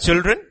people, as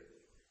children,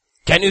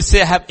 can you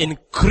say I have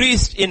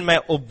increased in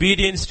my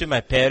obedience to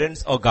my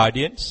parents or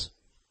guardians?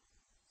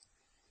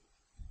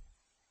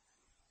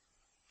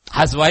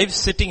 As wives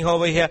sitting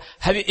over here,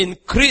 have you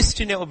increased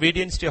in your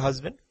obedience to your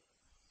husband?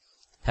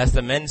 As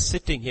the men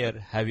sitting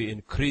here, have you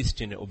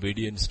increased in your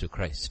obedience to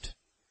Christ?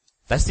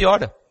 That's the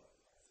order.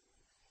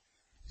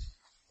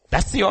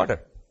 That's the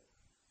order.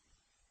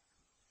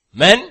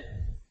 Men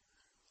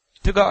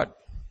to God.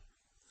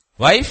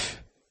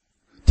 Wife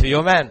to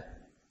your man.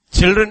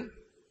 Children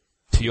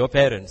to your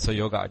parents or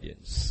your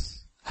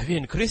guardians. Have you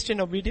increased in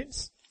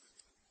obedience?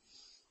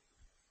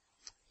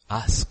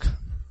 Ask.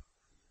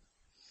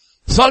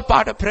 It's all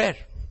part of prayer.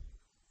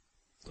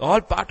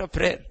 All part of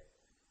prayer.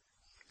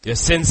 You're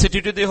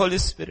sensitive to the Holy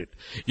Spirit.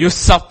 You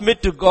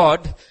submit to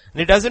God,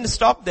 and it doesn't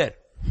stop there.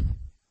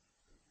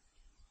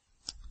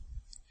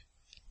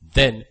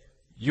 Then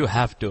you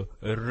have to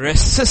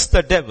resist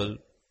the devil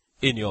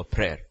in your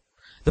prayer.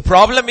 The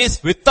problem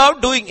is,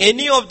 without doing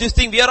any of these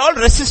things, we are all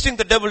resisting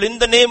the devil. In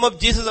the name of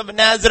Jesus of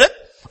Nazareth,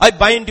 I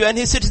bind you. And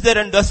he sits there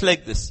and does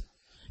like this.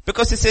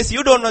 Because he says,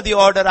 you don't know the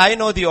order, I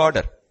know the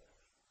order.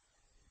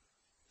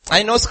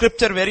 I know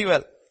scripture very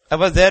well. I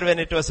was there when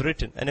it was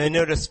written. And when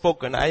it was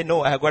spoken, I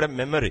know, I have got a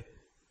memory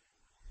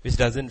which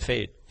doesn't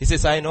fade. He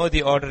says, I know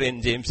the order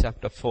in James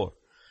chapter 4.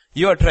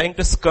 You are trying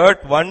to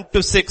skirt 1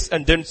 to 6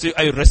 and then say,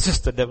 I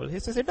resist the devil. He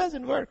says, it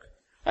doesn't work.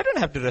 I don't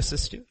have to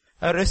resist you.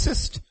 I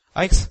resist.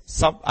 I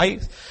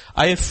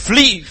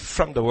flee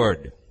from the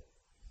word.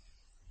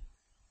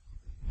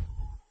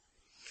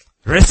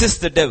 Resist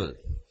the devil.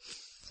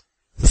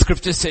 The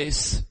scripture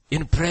says,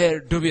 in prayer,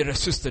 do we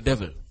resist the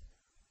devil?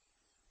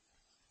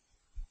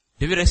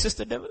 Do we resist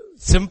the devil?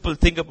 Simple,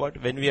 think about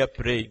it when we are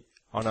praying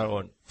on our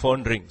own.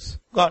 Phone rings.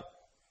 God,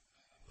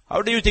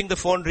 how do you think the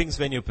phone rings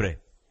when you pray?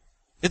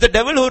 It's the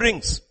devil who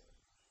rings.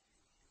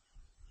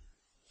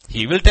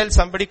 He will tell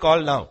somebody,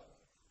 call now.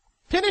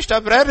 Finished,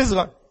 our prayer is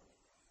gone.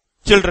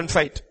 Children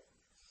fight.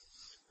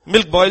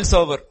 Milk boils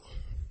over.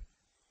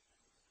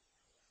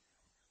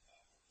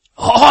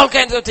 All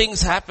kinds of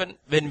things happen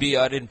when we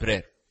are in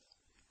prayer.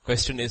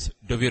 Question is,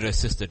 do we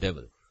resist the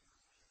devil?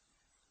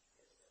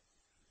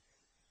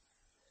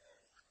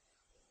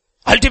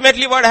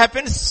 Ultimately what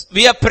happens?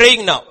 We are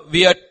praying now.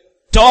 We are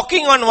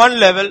talking on one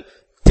level,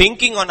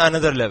 thinking on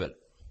another level.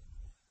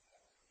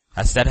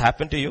 Has that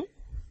happened to you?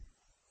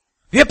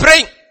 We are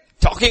praying,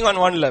 talking on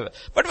one level,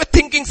 but we're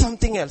thinking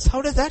something else.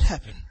 How does that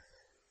happen?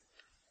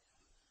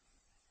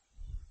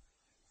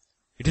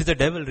 It is the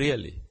devil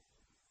really.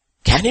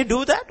 Can he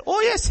do that?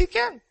 Oh yes, he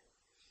can.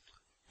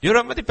 Do you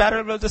remember the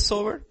parable of the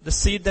sower? The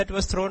seed that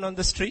was thrown on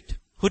the street?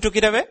 Who took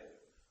it away?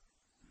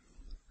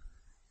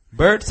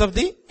 Birds of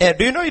the air.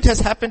 Do you know it has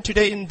happened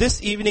today? In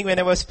this evening when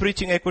I was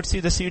preaching, I could see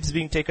the seeds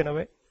being taken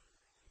away.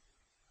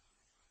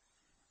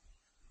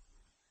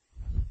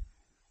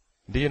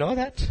 Do you know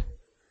that?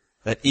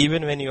 That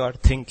even when you are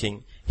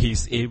thinking, He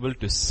is able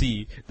to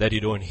see that you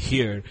don't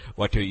hear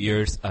what your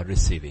ears are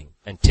receiving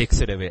and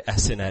takes it away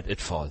as soon as it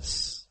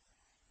falls.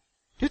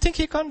 Do you think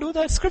He can't do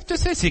that? Scripture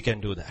says He can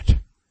do that.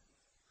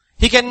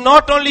 He can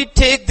not only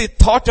take the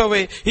thought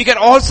away, He can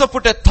also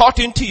put a thought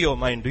into your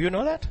mind. Do you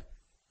know that?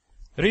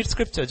 Read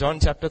scripture, John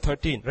chapter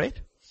 13, right?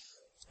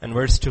 And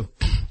verse 2.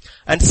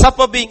 And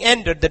supper being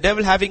ended, the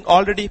devil having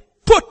already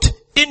put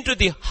into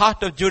the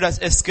heart of Judas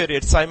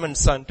Iscariot, Simon's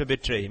son, to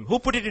betray him. Who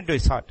put it into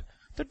his heart?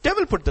 The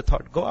devil put the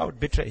thought, go out,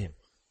 betray him.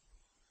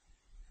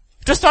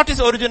 It was not his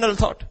original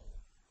thought.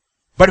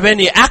 But when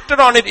he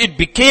acted on it, it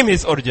became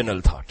his original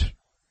thought.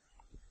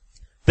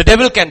 The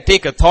devil can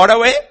take a thought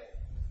away,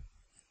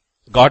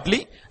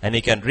 godly, and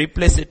he can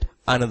replace it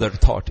another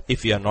thought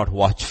if you are not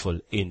watchful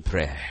in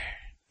prayer.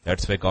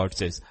 That's why God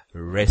says,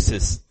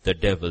 resist the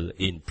devil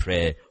in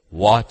prayer.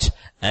 Watch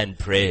and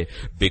pray,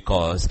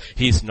 because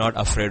he's not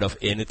afraid of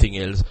anything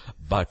else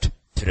but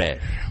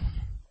prayer.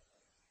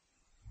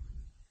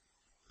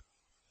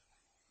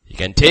 He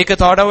can take a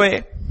thought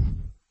away.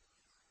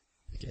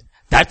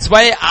 That's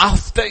why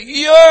after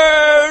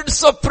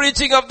years of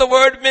preaching of the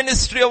word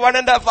ministry of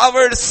 1.5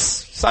 hours,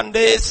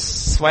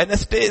 Sundays,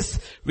 Wednesdays,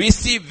 we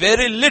see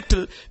very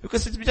little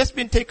because it's just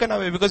been taken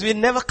away, because we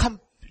never come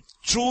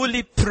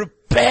truly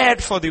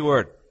prepared for the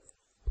word.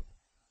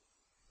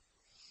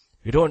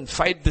 We don't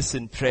fight this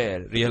in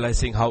prayer,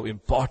 realizing how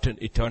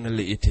important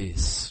eternally it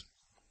is.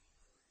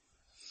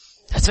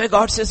 That's why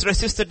God says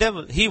resist the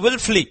devil. He will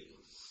flee.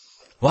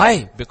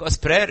 Why? Because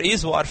prayer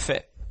is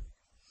warfare.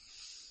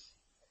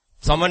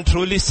 Someone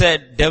truly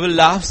said, devil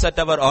laughs at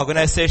our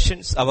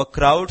organizations, our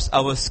crowds,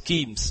 our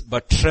schemes,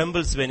 but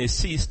trembles when he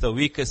sees the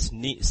weakest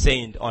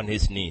saint on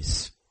his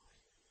knees.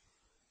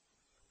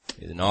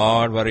 He's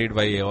not worried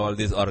by all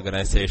these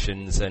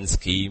organizations and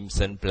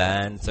schemes and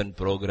plans and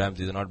programs.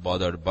 He's not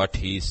bothered, but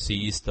he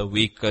sees the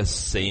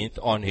weakest saint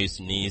on his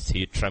knees.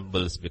 He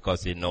trembles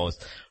because he knows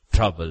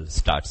trouble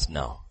starts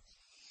now.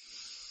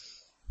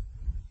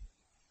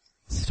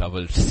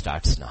 Trouble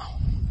starts now.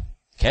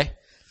 Okay?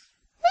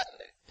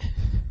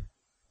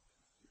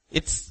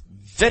 It's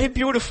very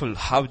beautiful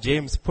how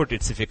James put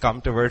it. If you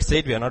come to verse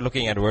 8, we are not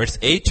looking at verse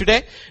 8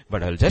 today,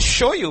 but I'll just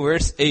show you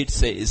verse 8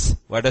 says.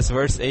 What does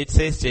verse 8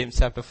 say? James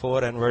chapter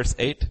 4 and verse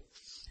 8.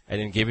 I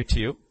didn't give it to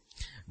you.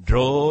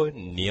 Draw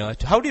near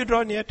to, how do you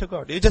draw near to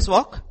God? You just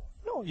walk?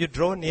 No, you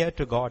draw near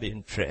to God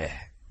in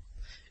prayer.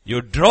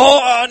 You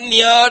draw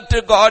near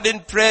to God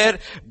in prayer.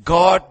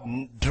 God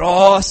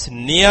draws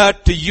near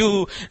to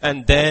you,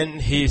 and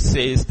then he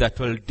says that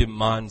will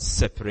demand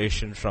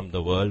separation from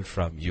the world,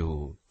 from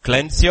you.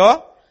 Cleanse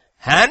your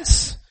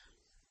hands,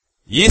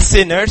 ye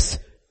sinners,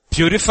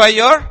 purify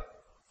your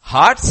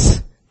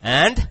hearts,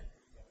 and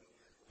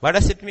what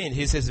does it mean?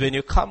 He says when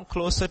you come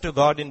closer to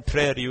God in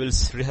prayer, you will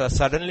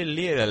suddenly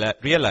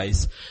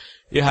realize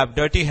you have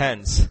dirty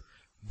hands,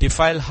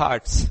 defiled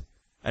hearts,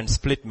 and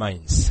split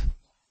minds.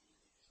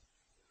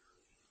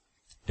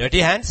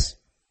 Dirty hands,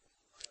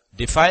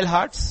 defiled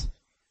hearts,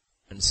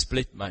 and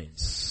split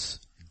minds.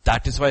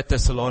 That is why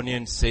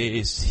Thessalonians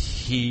says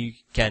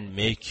he can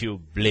make you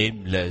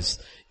blameless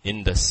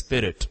in the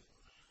spirit,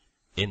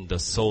 in the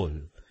soul,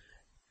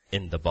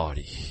 in the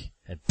body,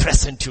 and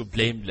present you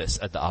blameless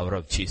at the hour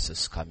of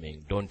Jesus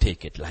coming. Don't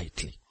take it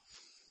lightly.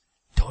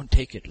 Don't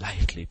take it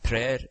lightly.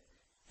 Prayer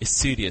is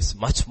serious,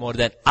 much more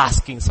than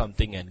asking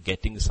something and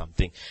getting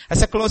something.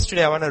 As I close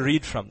today, I want to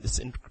read from this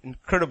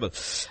incredible.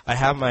 I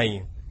have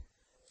my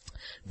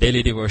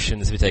daily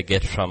devotions which I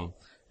get from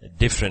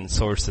different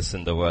sources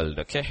in the world,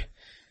 okay?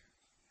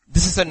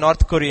 This is a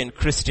North Korean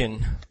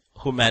Christian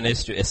who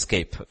managed to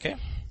escape, okay?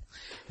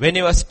 When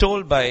he was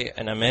told by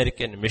an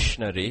American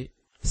missionary,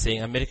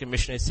 American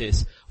missionary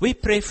says, we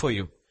pray for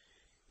you.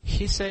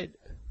 He said,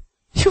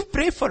 you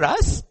pray for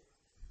us?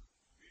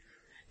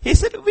 He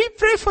said, we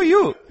pray for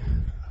you.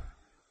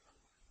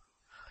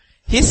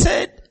 He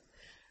said,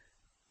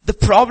 the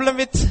problem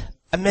with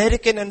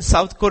American and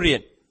South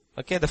Korean,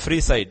 okay, the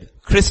free side,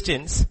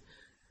 Christians,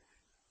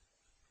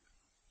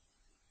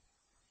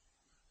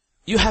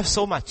 you have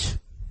so much.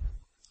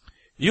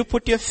 You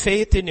put your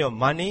faith in your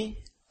money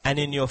and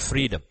in your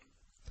freedom.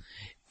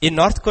 In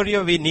North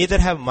Korea, we neither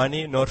have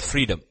money nor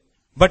freedom,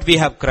 but we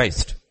have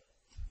Christ.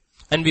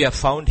 And we have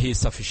found He is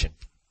sufficient.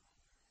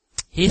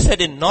 He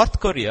said in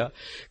North Korea,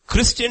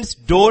 Christians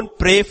don't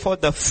pray for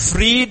the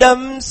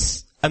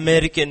freedoms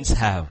Americans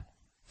have.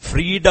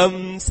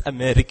 Freedoms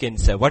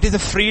Americans have. What is the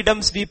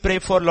freedoms we pray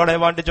for? Lord, I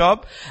want a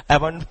job. I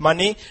want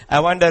money. I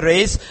want a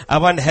raise. I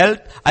want health.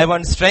 I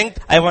want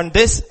strength. I want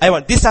this.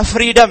 These are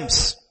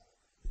freedoms.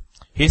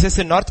 He says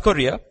in North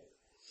Korea,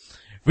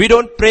 we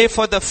don't pray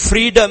for the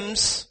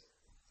freedoms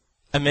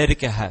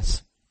America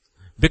has.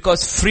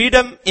 Because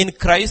freedom in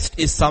Christ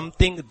is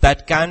something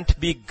that can't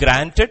be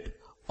granted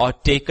or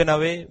taken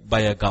away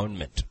by a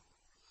government.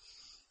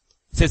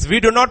 He says we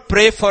do not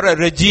pray for a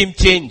regime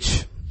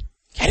change.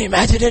 Can you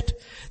imagine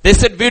it? They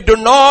said we do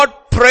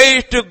not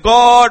pray to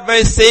God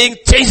by saying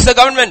change the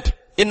government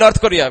in North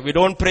Korea. We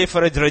don't pray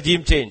for a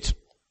regime change.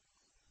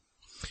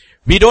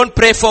 We don't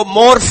pray for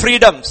more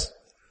freedoms.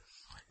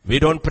 We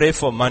don't pray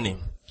for money.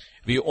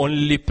 We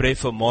only pray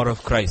for more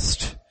of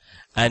Christ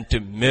and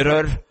to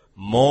mirror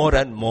more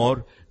and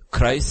more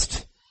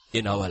Christ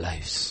in our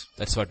lives.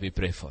 That's what we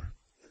pray for.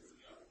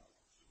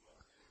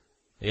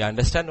 You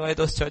understand why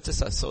those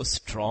churches are so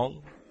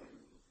strong?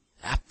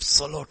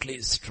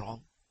 Absolutely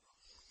strong.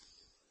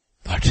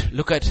 But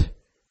look at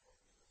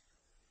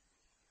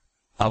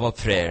our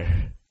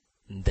prayer,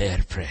 their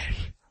prayer.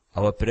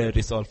 Our prayer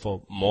is all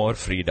for more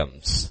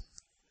freedoms.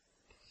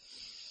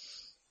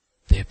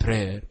 Their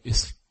prayer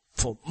is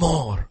for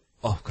more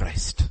of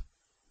Christ.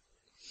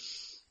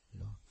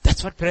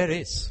 That's what prayer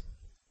is.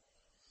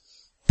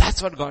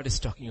 That's what God is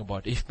talking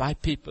about. If my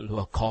people who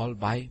are called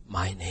by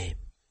my name,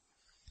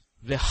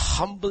 they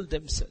humble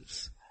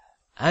themselves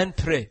and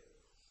pray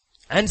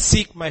and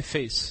seek my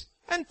face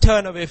and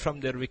turn away from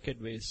their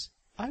wicked ways,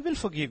 I will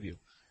forgive you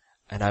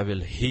and I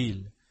will heal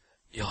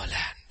your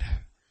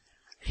land.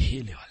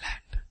 Heal your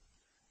land.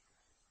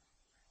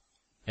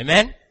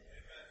 Amen? Amen.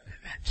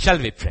 Shall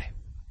we pray?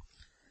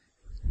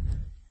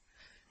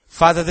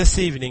 Father, this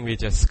evening we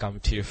just come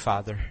to you,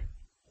 Father.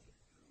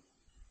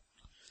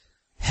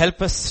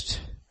 Help us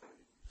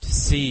to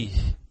see,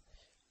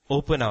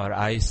 open our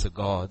eyes, O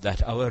God,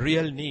 that our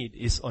real need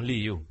is only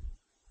you.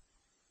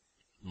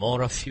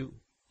 More of you,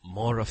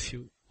 more of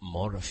you,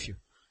 more of you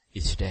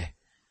each day.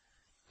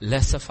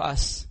 Less of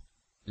us,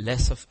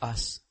 less of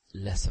us,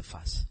 less of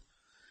us.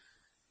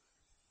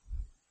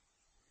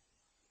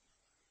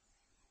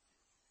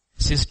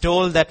 She's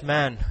told that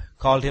man,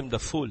 called him the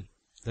fool,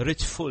 the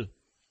rich fool.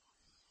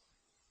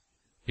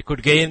 He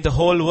could gain the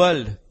whole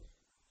world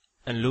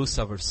and lose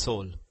our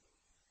soul.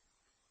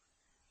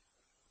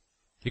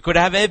 We could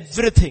have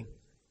everything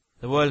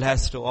the world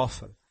has to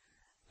offer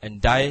and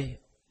die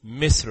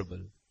miserable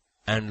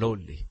and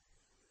lonely.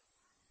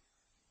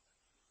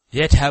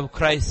 Yet have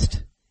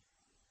Christ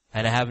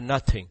and have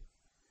nothing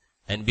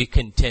and be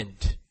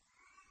content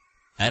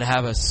and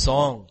have a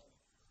song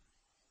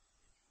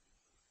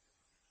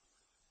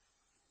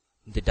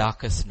in the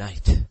darkest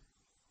night.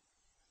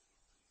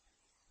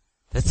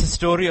 That's the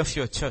story of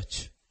your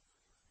church.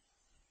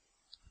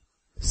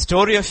 The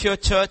story of your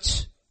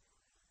church,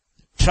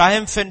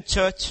 triumphant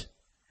church,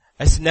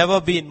 has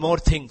never been more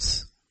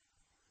things,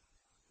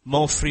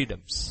 more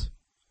freedoms,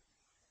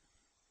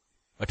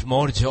 but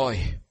more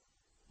joy,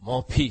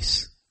 more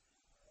peace,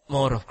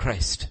 more of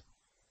Christ.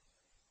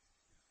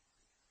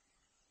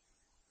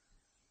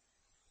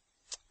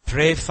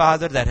 Pray,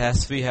 Father, that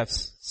as we have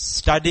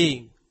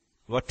studying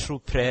what true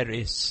prayer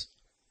is,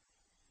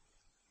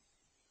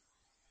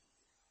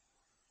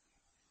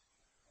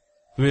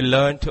 we'll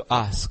learn to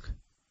ask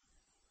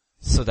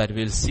so that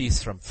we'll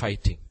cease from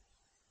fighting.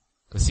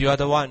 Because you are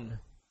the one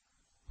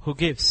who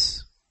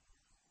gives.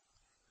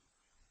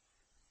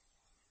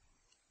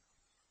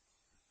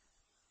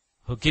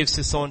 Who gives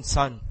his own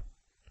son.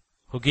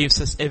 Who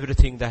gives us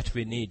everything that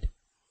we need.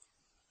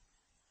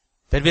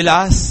 That we'll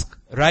ask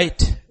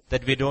right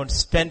that we don't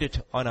spend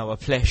it on our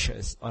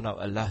pleasures, on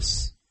our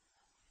lusts.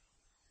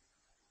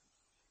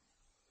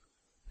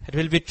 That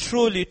we'll be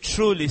truly,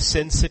 truly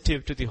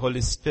sensitive to the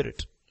Holy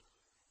Spirit.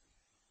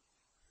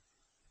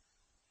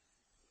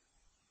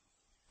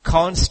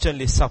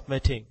 Constantly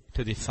submitting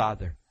to the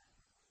Father.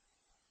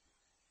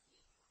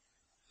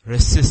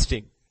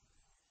 Resisting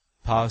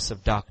powers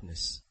of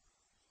darkness.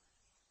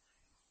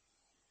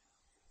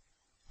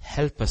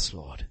 Help us,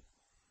 Lord.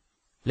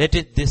 Let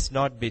this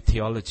not be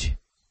theology.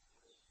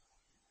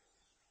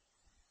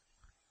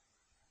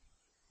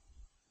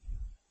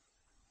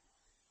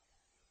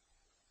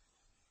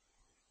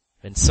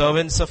 When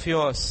servants of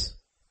yours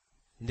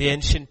in the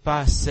ancient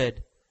past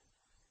said,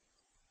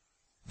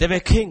 they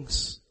were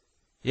kings,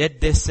 yet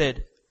they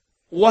said,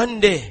 one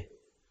day,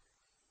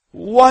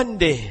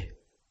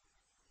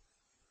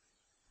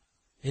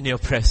 in your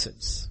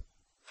presence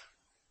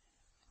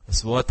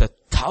is worth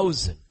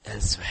 1,000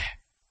 elsewhere.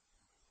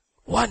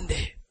 One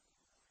day.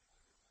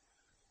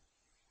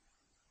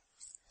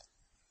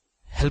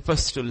 Help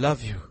us to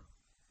love you,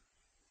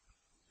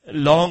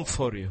 long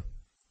for you,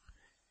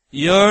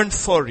 yearn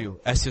for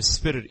you as your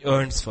Spirit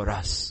yearns for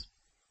us.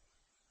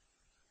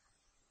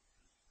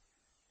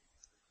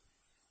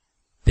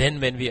 Then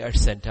when we are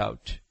sent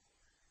out,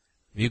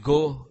 we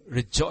go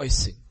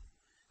rejoicing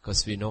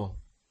because we know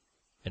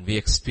and we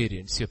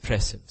experience your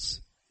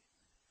presence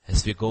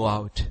as we go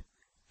out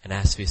and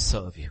as we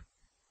serve you.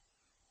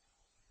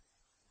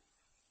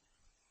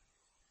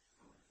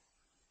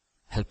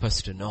 Help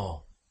us to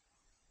know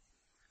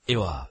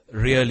you are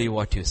really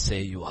what you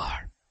say you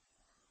are.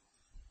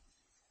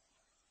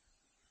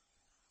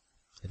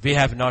 We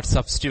have not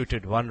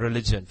substituted one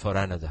religion for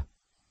another.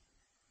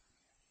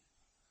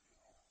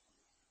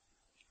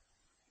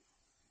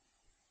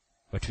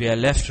 But we are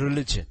left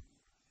religion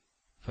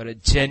for a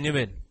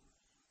genuine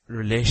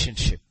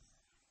relationship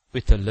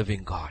with the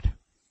living God.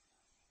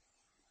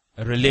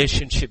 A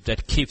relationship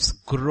that keeps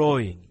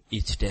growing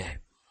each day.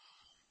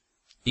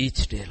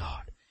 Each day,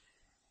 Lord.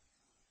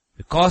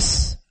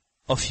 Because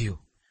of you.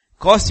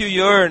 Because you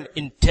yearn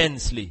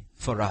intensely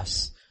for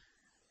us.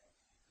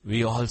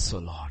 We also,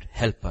 Lord,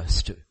 help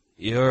us to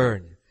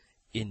yearn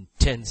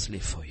intensely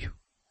for you.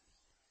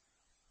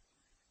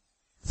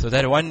 So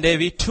that one day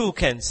we too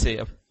can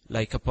say,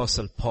 like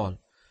Apostle Paul,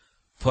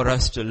 for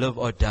us to live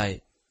or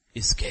die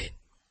is gain.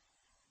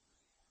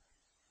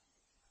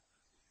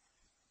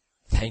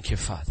 Thank you,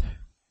 Father.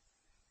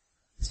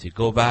 As we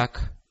go back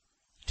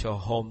to our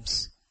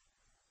homes,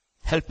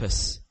 help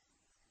us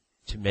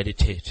to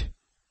meditate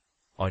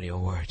on your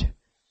word.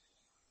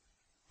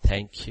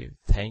 Thank you,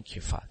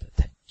 Father.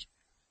 Thank you.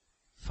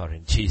 For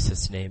in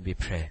Jesus' name we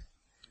pray.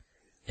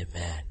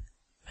 Amen.